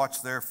says,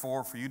 watch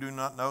therefore, for you do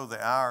not know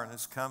the hour and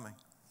it's coming.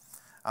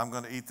 I'm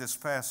going to eat this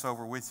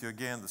Passover with you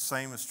again. The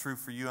same is true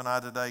for you and I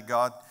today.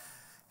 God,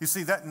 you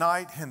see, that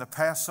night in the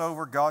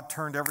Passover, God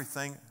turned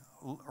everything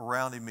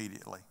around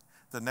immediately.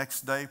 The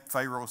next day,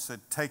 Pharaoh said,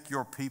 take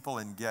your people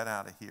and get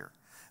out of here.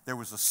 There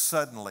was a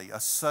suddenly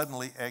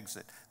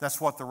exit.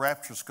 That's what the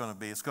rapture is going to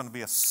be. It's going to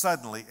be a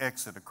suddenly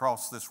exit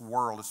across this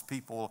world as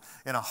people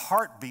in a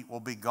heartbeat will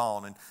be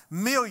gone. And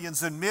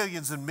millions and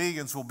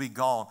millions will be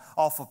gone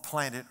off of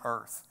planet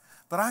Earth.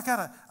 But I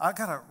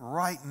got a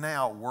right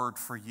now word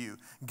for you.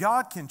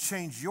 God can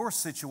change your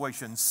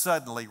situation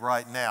suddenly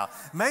right now.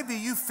 Maybe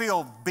you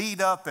feel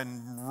beat up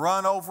and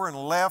run over and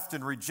left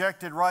and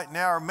rejected right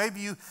now, or maybe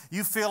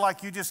you feel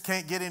like you just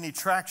can't get any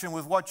traction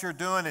with what you're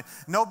doing and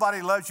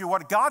nobody loves you.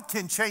 What God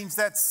can change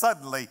that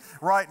suddenly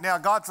right now.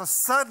 God's a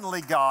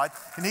suddenly God,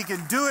 and He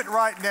can do it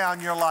right now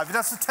in your life. It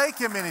doesn't take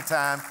Him any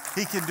time.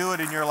 He can do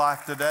it in your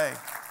life today.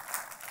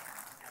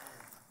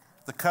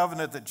 The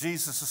covenant that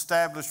Jesus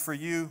established for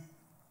you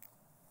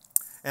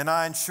and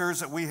I ensures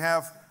that we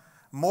have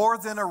more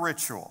than a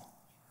ritual,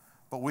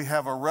 but we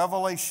have a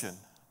revelation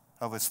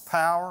of His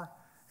power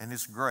and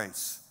His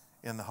grace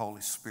in the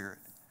Holy Spirit.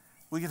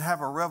 We can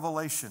have a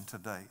revelation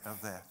today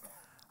of that.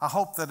 I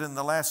hope that in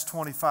the last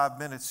 25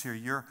 minutes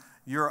here,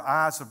 your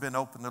eyes have been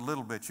opened a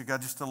little bit. You got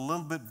just a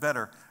little bit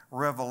better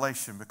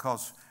revelation,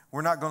 because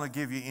we're not going to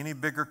give you any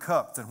bigger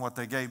cup than what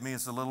they gave me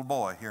as a little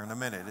boy here in a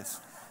minute.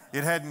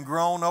 It hadn't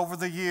grown over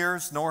the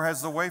years, nor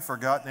has the wafer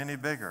gotten any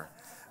bigger.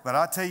 But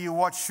I tell you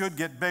what should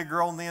get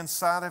bigger on the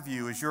inside of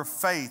you is your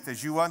faith,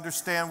 as you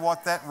understand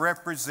what that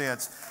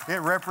represents.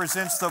 It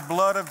represents the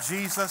blood of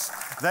Jesus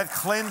that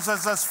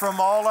cleanses us from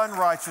all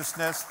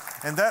unrighteousness.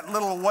 And that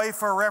little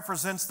wafer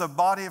represents the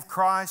body of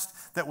Christ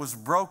that was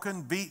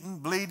broken, beaten,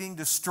 bleeding,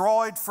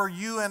 destroyed for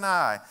you and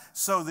I,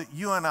 so that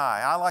you and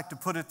I like to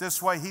put it this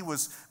way, He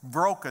was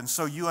broken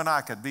so you and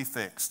I could be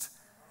fixed.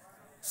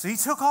 So He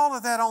took all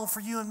of that on for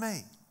you and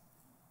me.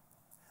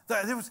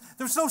 There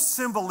was no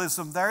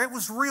symbolism there. It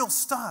was real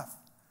stuff.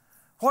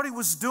 What He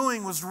was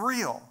doing was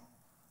real.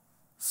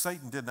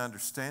 Satan didn't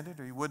understand it,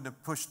 or he wouldn't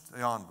have pushed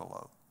the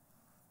envelope.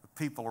 The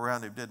people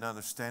around him didn't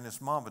understand.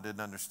 His mama didn't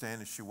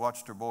understand as she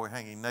watched her boy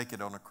hanging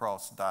naked on a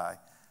cross die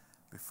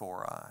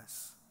before her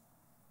eyes.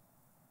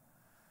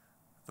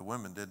 The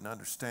women didn't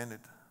understand it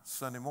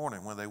Sunday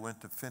morning when they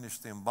went to finish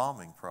the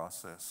embalming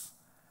process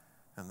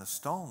and the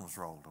stone was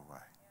rolled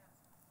away.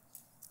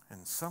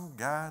 And some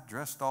guy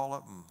dressed all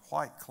up in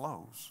white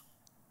clothes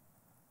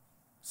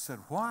said,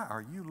 "Why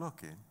are you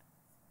looking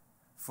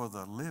for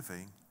the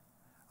living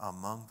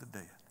among the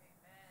dead?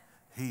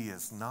 He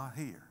is not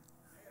here."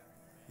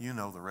 You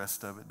know the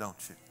rest of it,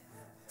 don't you?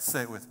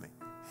 Say it with me.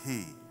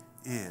 He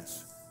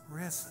is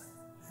risen.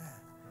 Yeah.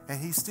 And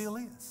He still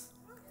is.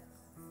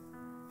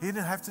 He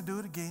didn't have to do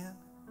it again.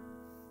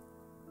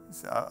 He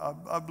said,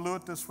 I blew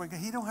it this week.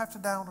 He don't have to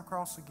die on the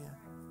cross again.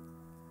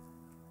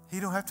 He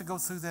don't have to go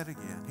through that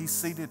again. He's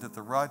seated at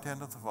the right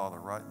hand of the Father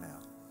right now,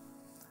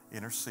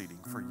 interceding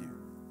for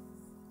you.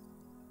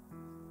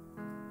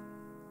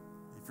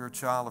 If you're a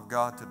child of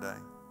God today,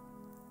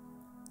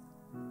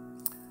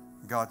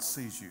 God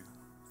sees you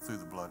through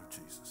the blood of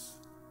Jesus.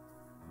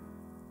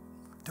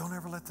 Don't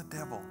ever let the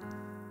devil,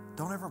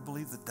 don't ever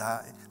believe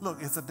the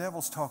Look, if the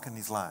devil's talking,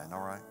 he's lying,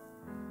 all right?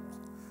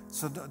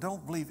 So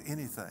don't believe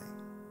anything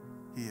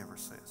he ever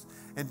says.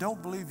 And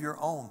don't believe your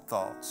own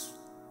thoughts.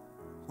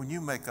 When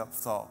you make up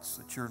thoughts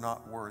that you're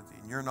not worthy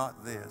and you're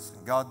not this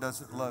and God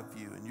doesn't love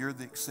you and you're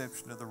the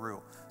exception to the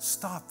rule,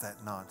 stop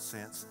that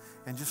nonsense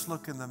and just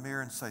look in the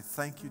mirror and say,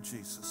 "Thank you,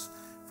 Jesus,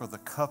 for the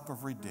cup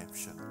of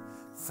redemption.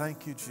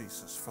 Thank you,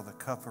 Jesus, for the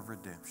cup of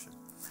redemption."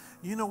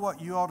 You know what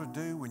you ought to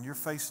do when you're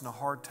facing a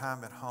hard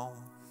time at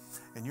home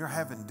and you're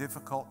having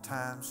difficult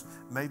times?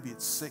 Maybe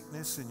it's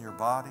sickness in your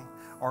body,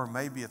 or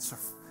maybe it's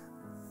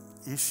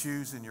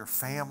issues in your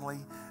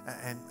family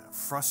and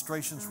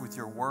frustrations with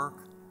your work.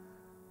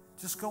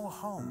 Just go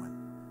home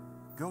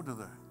and go to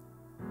the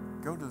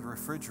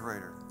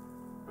refrigerator.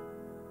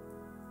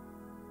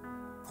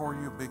 Pour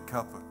you a big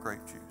cup of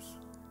grape juice.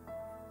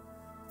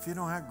 If you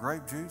don't have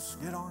grape juice,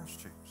 get orange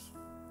juice.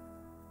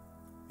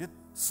 Get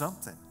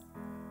something.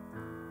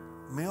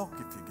 Milk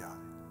if you got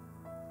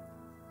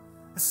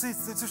it. See,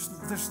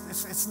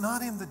 it's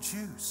not in the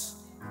juice.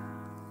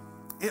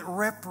 It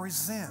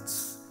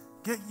represents.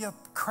 Get you a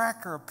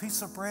cracker, a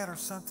piece of bread or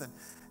something,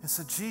 and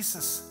say,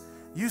 "Jesus,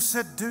 you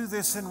said do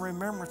this in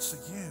remembrance of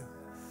you."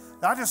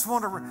 I just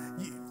want to,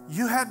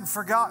 you hadn't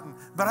forgotten,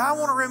 but I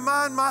want to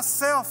remind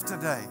myself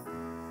today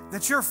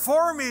that you're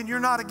for me and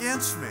you're not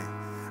against me.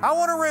 I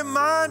want to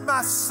remind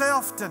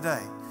myself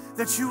today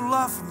that you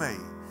love me.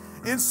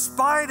 In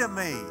spite of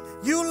me,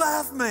 you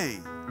love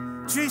me.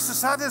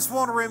 Jesus, I just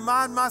want to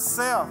remind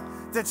myself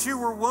that you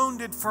were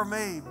wounded for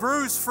me,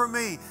 bruised for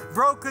me,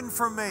 broken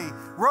for me,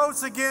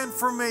 rose again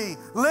for me,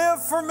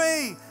 lived for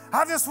me.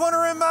 I just want to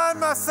remind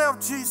myself,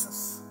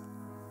 Jesus,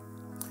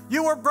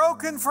 you were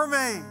broken for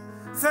me.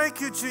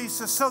 Thank you,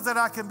 Jesus, so that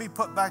I can be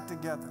put back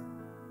together.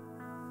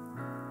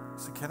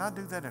 So can I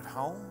do that at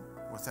home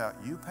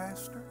without you,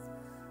 Pastor?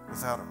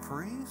 Without a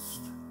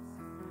priest?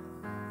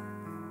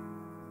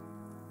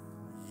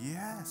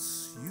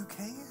 Yes, you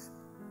can.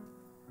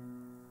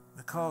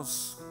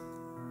 Because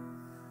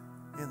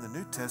in the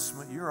New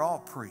Testament, you're all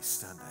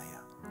priests unto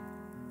Him.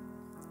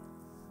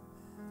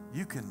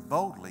 You can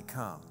boldly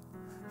come.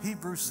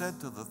 Hebrews said,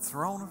 to the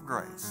throne of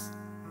grace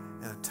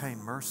and obtain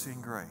mercy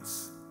and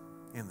grace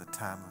in the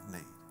time of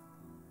need.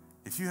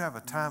 If you have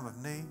a time of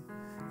need,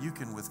 you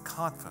can with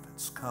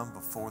confidence come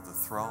before the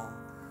throne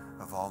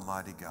of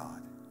Almighty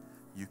God.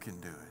 You can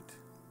do it.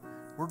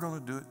 We're going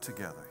to do it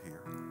together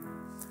here.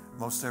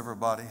 Most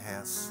everybody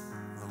has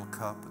a little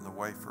cup and the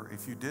wafer.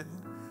 If you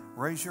didn't,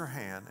 raise your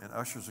hand and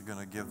ushers are going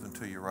to give them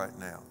to you right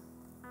now.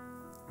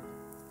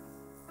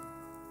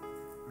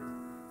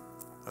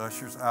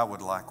 Ushers, I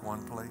would like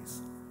one,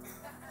 please.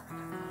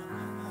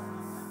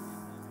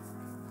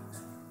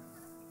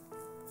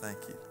 Thank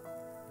you.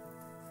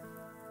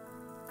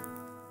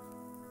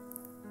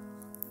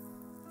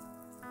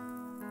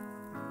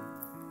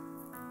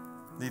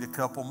 Need a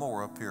couple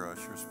more up here,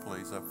 ushers,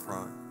 please, up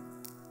front.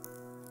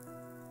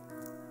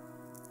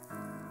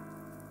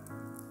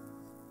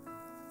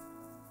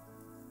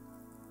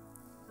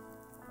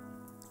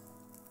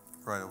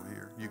 Right over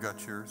here. You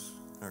got yours?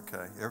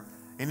 Okay.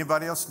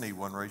 Anybody else need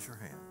one? Raise your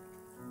hand.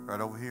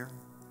 Right over here.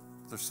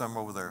 There's some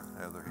over there.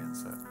 They have their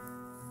hands up.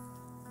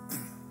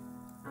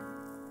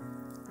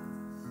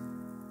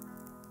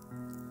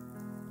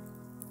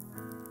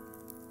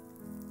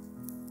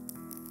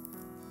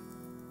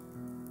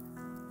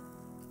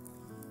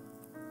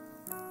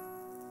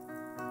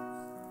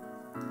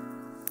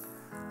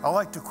 I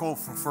like to quote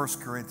from 1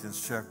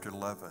 Corinthians chapter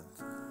 11,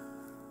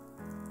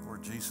 where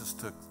Jesus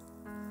took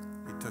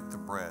the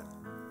bread.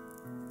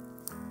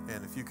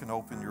 And if you can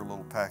open your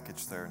little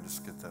package there and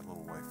just get that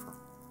little wafer.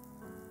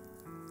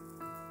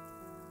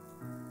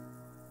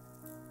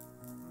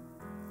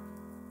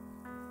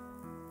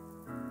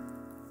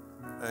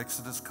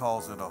 Exodus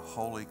calls it a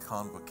holy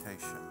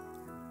convocation.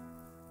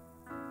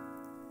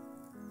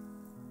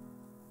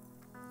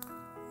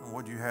 And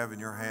what you have in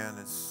your hand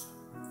is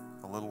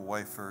a little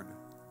wafered,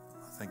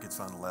 I think it's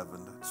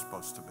unleavened, it's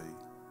supposed to be.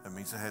 That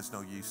means it has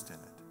no yeast in it.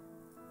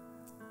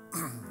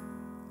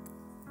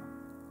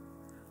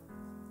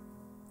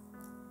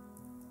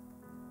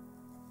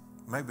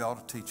 Maybe I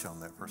ought to teach on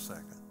that for a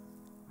second.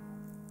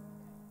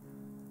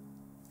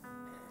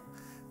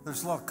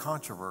 There's a lot of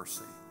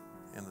controversy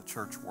in the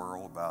church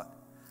world about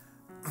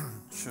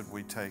should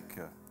we take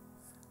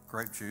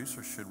grape juice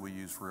or should we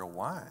use real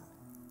wine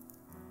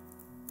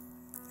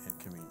in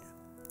communion?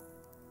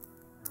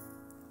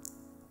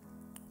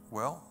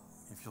 Well,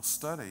 if you'll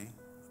study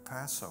the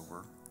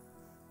Passover,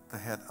 they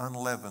had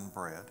unleavened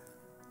bread.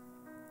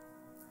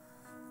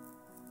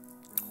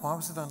 Why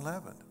was it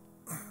unleavened?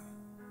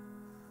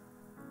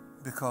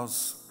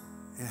 Because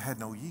it had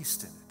no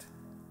yeast in it.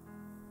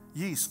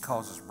 Yeast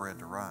causes bread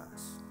to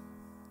rise.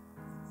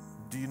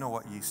 Do you know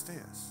what yeast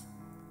is?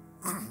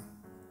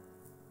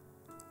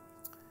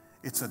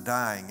 It's a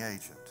dyeing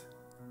agent.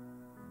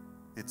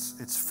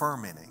 It's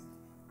fermenting.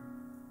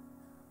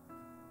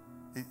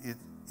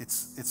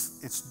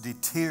 It's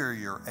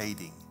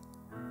deteriorating.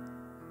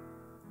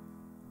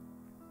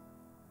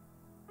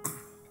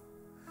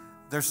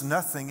 There's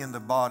nothing in the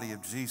body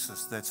of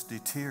Jesus that's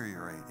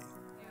deteriorating.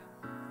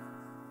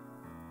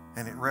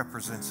 And it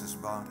represents his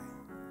body.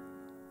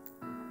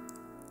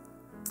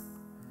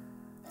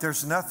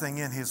 There's nothing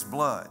in his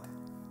blood.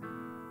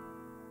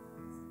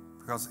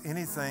 Because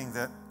anything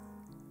that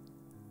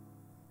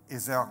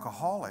is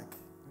alcoholic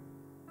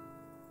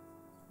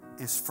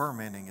is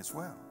fermenting as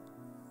well.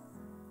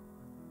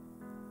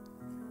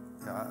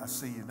 Yeah, I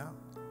see you know.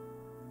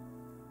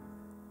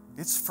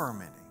 It's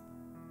fermenting.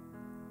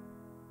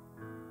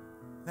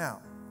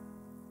 Now,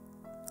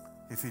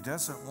 if he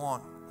doesn't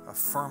want a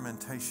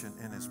fermentation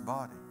in his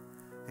body,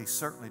 he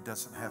certainly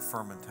doesn't have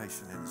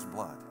fermentation in his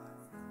blood.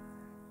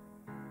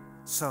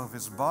 So if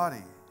his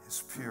body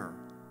is pure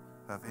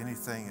of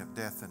anything of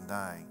death and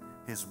dying,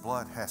 his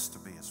blood has to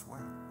be as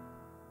well.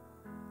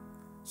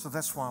 So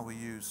that's why we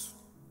use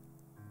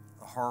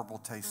a horrible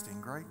tasting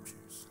grape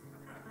juice.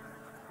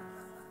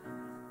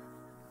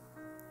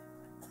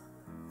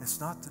 It's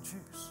not the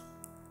juice.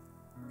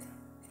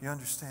 You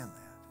understand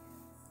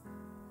that?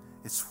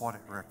 It's what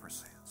it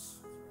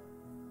represents.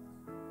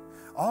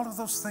 All of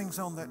those things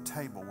on that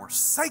table were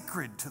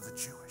sacred to the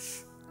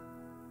Jewish,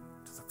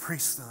 to the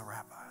priests and the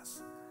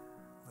rabbis.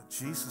 But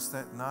Jesus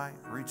that night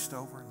reached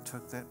over and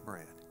took that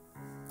bread.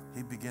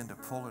 He began to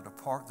pull it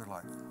apart. They're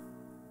like,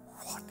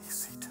 what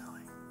is he doing?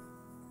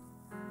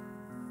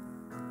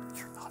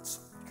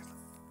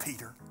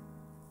 Peter,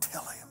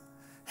 tell him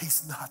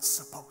he's not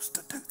supposed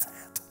to do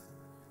that.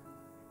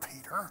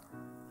 Peter.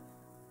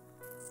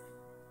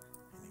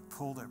 And he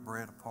pulled that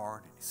bread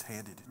apart and he's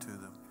handed it to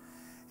them.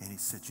 And he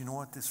said, you know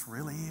what this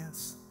really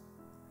is?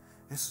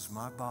 This is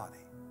my body.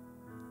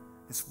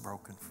 It's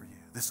broken for you.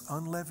 This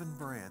unleavened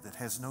bread that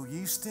has no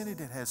yeast in it,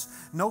 it has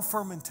no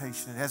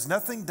fermentation, it has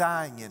nothing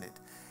dying in it.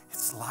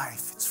 It's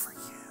life, it's for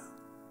you.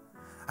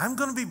 I'm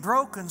going to be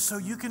broken so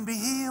you can be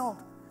healed.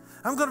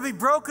 I'm going to be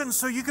broken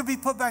so you can be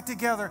put back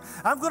together.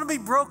 I'm going to be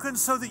broken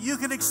so that you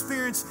can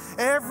experience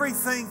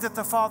everything that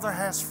the Father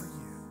has for you.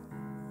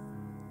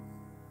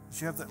 Do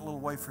you have that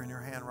little wafer in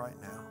your hand right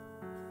now?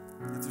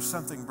 If there's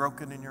something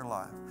broken in your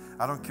life,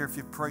 I don't care if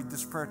you've prayed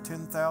this prayer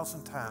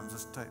 10,000 times,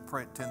 let's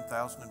pray it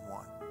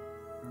 10,001.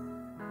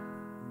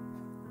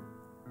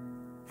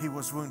 He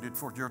was wounded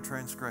for your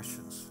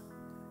transgressions.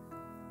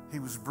 He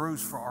was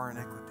bruised for our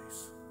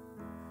iniquities.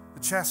 The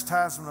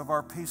chastisement of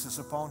our peace is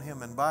upon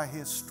him, and by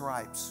his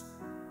stripes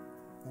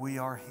we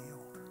are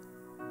healed.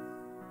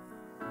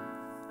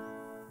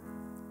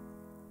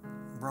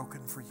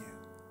 broken for you,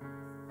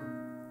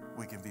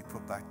 we can be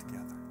put back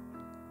together.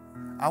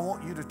 I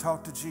want you to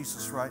talk to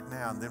Jesus right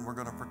now, and then we're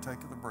going to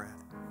partake of the bread.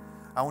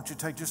 I want you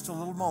to take just a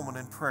little moment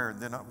in prayer, and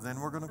then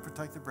we're going to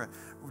partake the bread.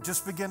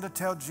 Just begin to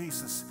tell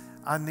Jesus,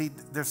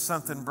 there's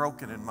something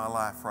broken in my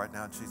life right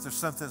now, Jesus. There's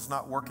something that's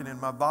not working in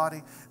my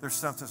body. There's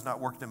something that's not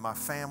working in my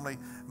family,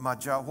 my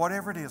job,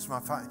 whatever it is.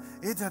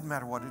 It doesn't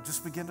matter what it is.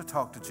 Just begin to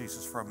talk to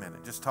Jesus for a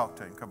minute. Just talk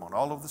to him. Come on,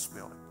 all over this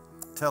building.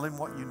 Tell him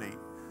what you need.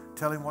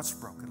 Tell him what's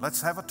broken.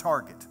 Let's have a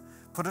target.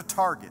 Put a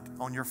target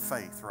on your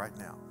faith right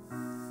now.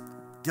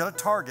 Get a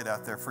target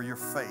out there for your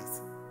faith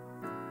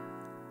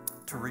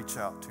to reach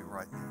out to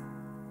right now.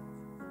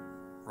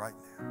 Right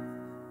now.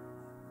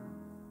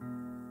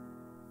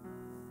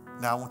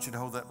 Now I want you to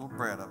hold that little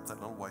bread up, that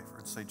little wafer,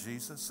 and say,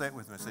 Jesus, say it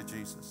with me, say,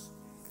 Jesus,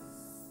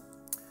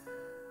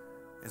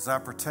 as I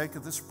partake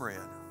of this bread,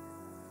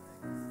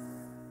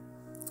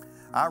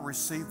 I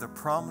receive the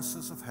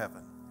promises of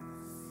heaven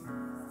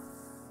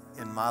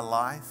in my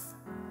life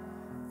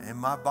and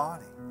my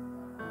body,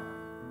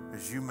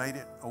 as you made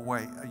it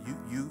away,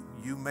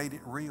 you made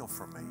it real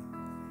for me,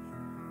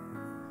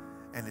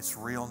 and it's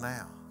real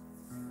now.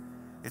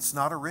 It's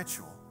not a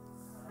ritual.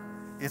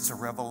 It's a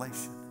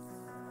revelation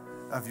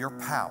of your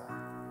power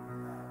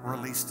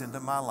released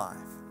into my life.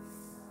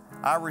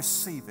 I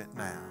receive it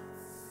now.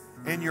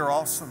 In your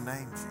awesome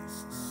name,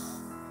 Jesus.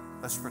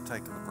 Let's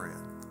partake of the bread.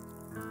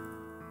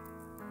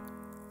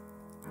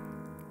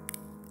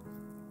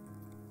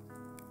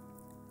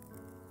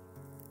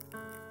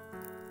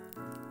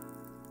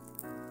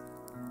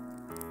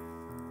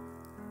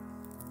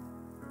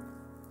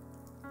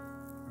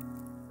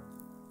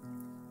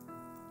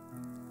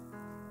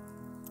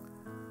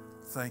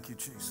 Thank you,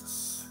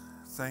 Jesus.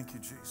 Thank you,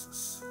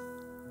 Jesus.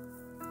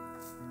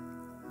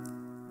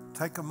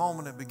 Take a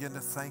moment and begin to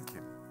thank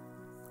him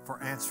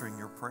for answering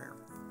your prayer.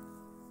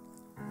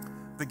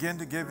 Begin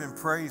to give him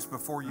praise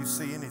before you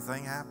see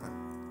anything happen.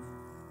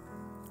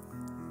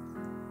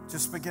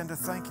 Just begin to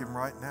thank him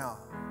right now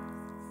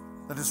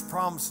that his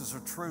promises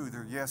are true.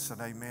 They're yes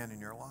and amen in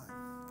your life.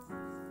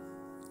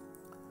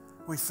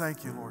 We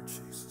thank you, Lord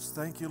Jesus.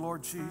 Thank you,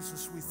 Lord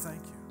Jesus. We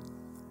thank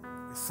you.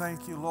 We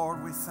thank you,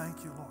 Lord. We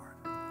thank you, Lord.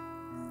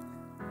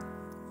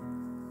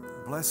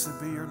 Blessed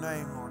be your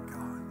name, Lord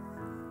God.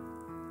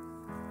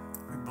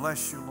 We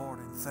bless you, Lord,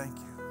 and thank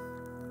you.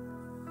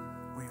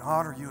 We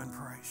honor you and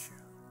praise you.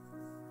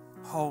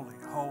 Holy,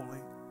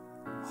 holy,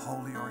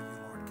 holy are you,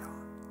 Lord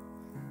God.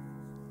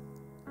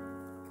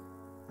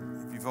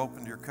 If you've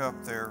opened your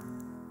cup there,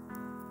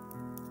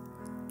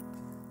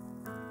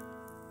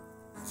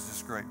 it's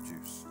just grape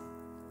juice.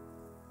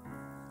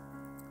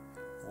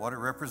 What it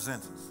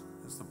represents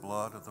is the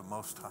blood of the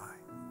Most High,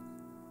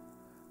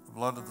 the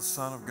blood of the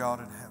Son of God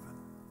in heaven.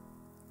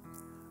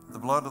 The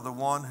blood of the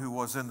one who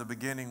was in the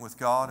beginning with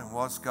God and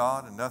was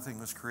God, and nothing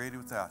was created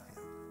without him.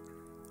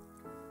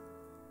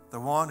 The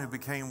one who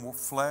became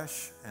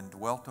flesh and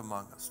dwelt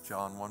among us,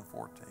 John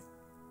 1:14.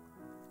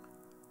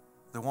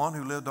 The one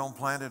who lived on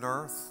planet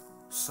Earth,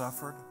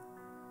 suffered,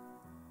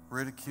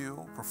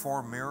 ridiculed,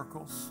 performed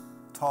miracles,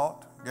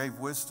 taught, gave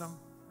wisdom,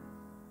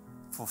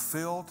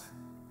 fulfilled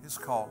his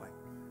calling,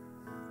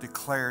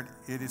 declared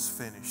it is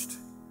finished,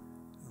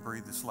 and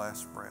breathed his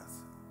last breath.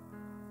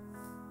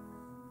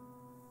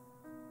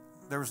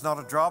 There was not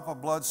a drop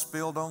of blood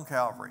spilled on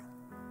Calvary,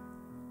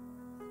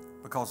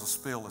 because a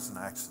spill is an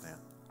accident.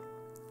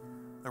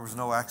 There was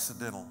no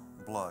accidental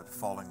blood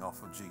falling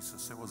off of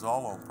Jesus. It was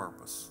all on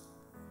purpose.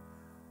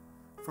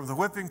 From the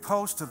whipping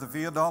post to the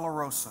Via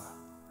Dolorosa,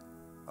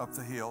 up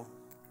the hill,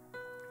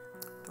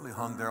 till he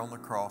hung there on the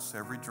cross,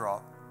 every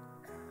drop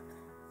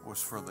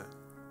was for the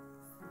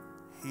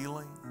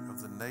healing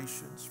of the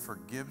nations,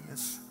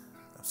 forgiveness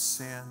of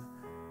sin,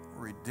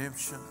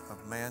 redemption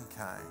of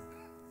mankind,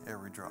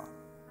 every drop.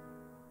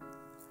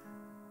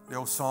 The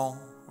old song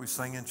we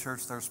sing in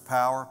church, there's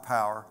power,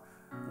 power,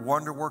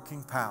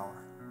 wonder-working power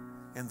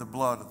in the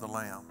blood of the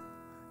Lamb.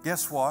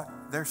 Guess what?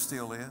 There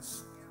still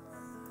is.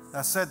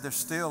 I said there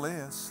still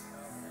is.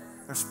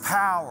 There's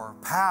power,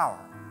 power,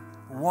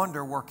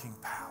 wonder-working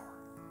power.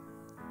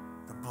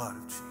 The blood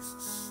of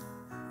Jesus.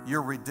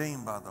 You're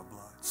redeemed by the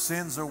blood.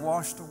 Sins are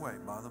washed away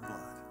by the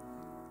blood.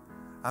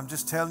 I'm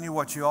just telling you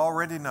what you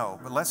already know,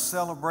 but let's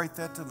celebrate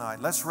that tonight.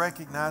 Let's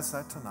recognize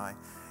that tonight.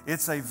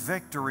 It's a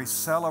victory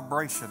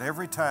celebration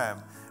every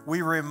time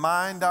we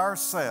remind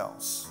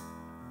ourselves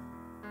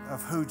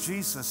of who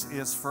Jesus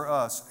is for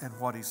us and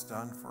what he's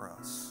done for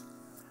us.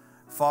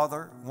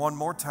 Father, one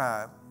more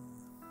time,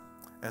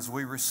 as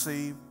we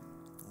receive,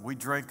 we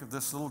drink of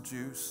this little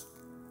juice,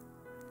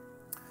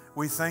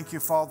 we thank you,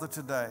 Father,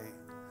 today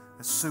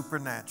that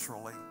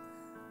supernaturally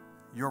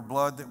your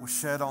blood that was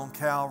shed on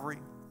Calvary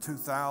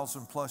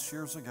 2,000 plus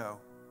years ago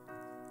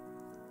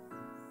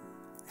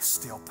is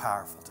still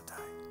powerful today.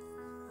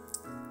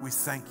 We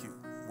thank you.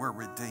 We're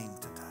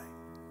redeemed today.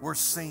 We're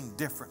seen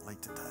differently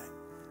today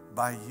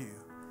by you.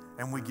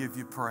 And we give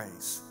you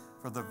praise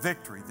for the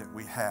victory that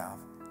we have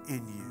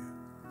in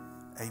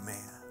you.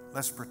 Amen.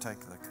 Let's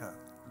partake of the cup.